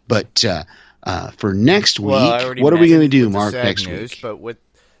drops. But for next week, what are we going to do, Mark, next week? But with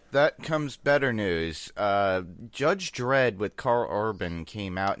that comes better news. Judge Dredd with Karl Urban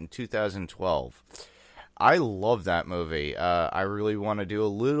came out in 2012. I love that movie. I really want to do a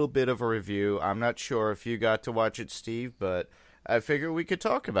little bit of a review. I'm not sure if you got to watch it, Steve, but I figured we could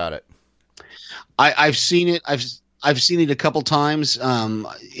talk about it. I've seen it. I've seen it a couple times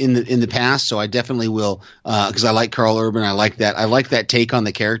in the past, so I definitely will because I like Karl Urban. I like that take on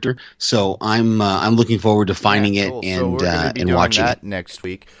the character. So I'm looking forward to finding it and so we're gonna be doing watching that it next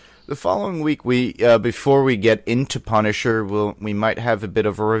week. The following week, we before we get into Punisher, we might have a bit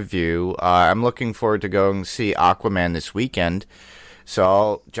of a review. I'm looking forward to going to see Aquaman this weekend, so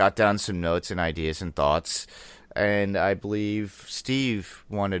I'll jot down some notes and ideas and thoughts. And I believe Steve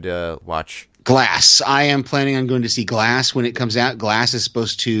wanted to watch Glass. I am planning on going to see Glass when it comes out. Glass is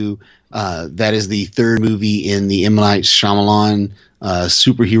supposed to that is the third movie in the M. Night Shyamalan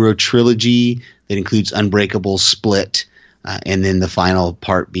superhero trilogy that includes Unbreakable, Split, and then the final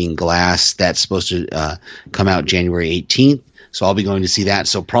part being Glass. That's supposed to come out January 18th. So I'll be going to see that.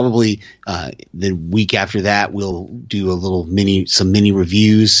 So probably the week after that, we'll do some mini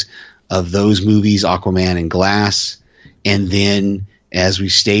reviews of those movies, Aquaman and Glass. And then, as we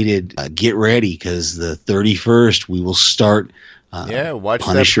stated, get ready because the 31st we will start watch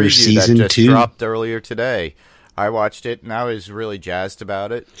Punisher that preview season that just 2. dropped earlier today. I watched it and I was really jazzed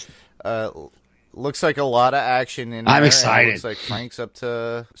about it. Looks like a lot of action in there. I'm excited. Looks like Frank's up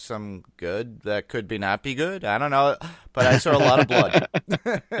to some good that could not be good. I don't know, but I saw a lot of blood.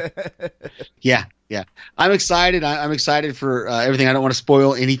 Yeah. I'm excited. I'm excited for everything. I don't want to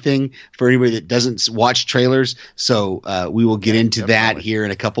spoil anything for anybody that doesn't watch trailers. So we will get into that here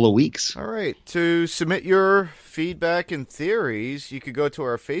in a couple of weeks. All right. To submit your feedback and theories, you could go to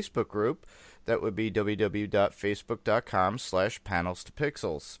our Facebook group. That would be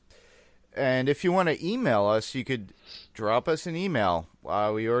www.facebook.com/panels2pixels. And if you want to email us, you could drop us an email.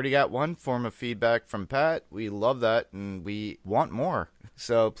 We already got one form of feedback from Pat. We love that, and we want more.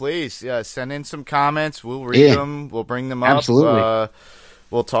 So please send in some comments. We'll read them. We'll bring them up. Absolutely.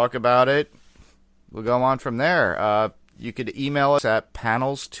 We'll talk about it. We'll go on from there. You could email us at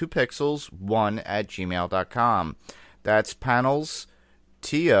panels2pixels1@gmail.com. That's panels,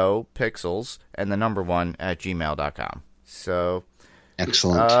 T-O, pixels, and the number 1@gmail.com. So...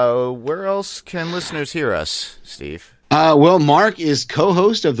 Excellent. Where else can listeners hear us, Steve? Well, Mark is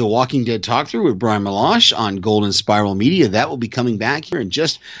co-host of the Walking Dead Talk Through with Brian Meloche on Golden Spiral Media. That will be coming back here in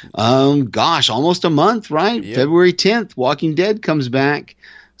just, almost a month, right? Yep. February 10th, Walking Dead comes back.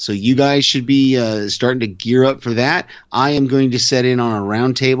 So you guys should be starting to gear up for that. I am going to set in on a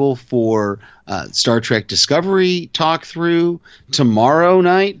roundtable for Star Trek Discovery talk through tomorrow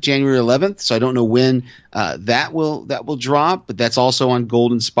night, January 11th. So I don't know when that will drop, but that's also on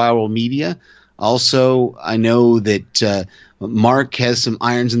Golden Spiral Media. Also, I know that Mark has some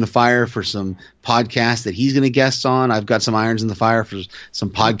irons in the fire for some podcasts that he's going to guest on. I've got some irons in the fire for some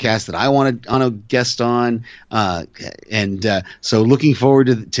podcasts that I want to guest on. So looking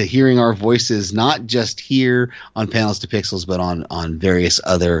forward to hearing our voices, not just here on Panels to Pixels, but on various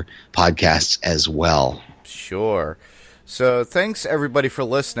other podcasts as well. Sure. So thanks, everybody, for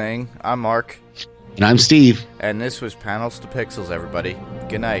listening. I'm Mark. And I'm Steve. And this was Panels to Pixels, everybody.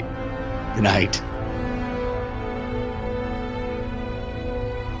 Good night. Good night.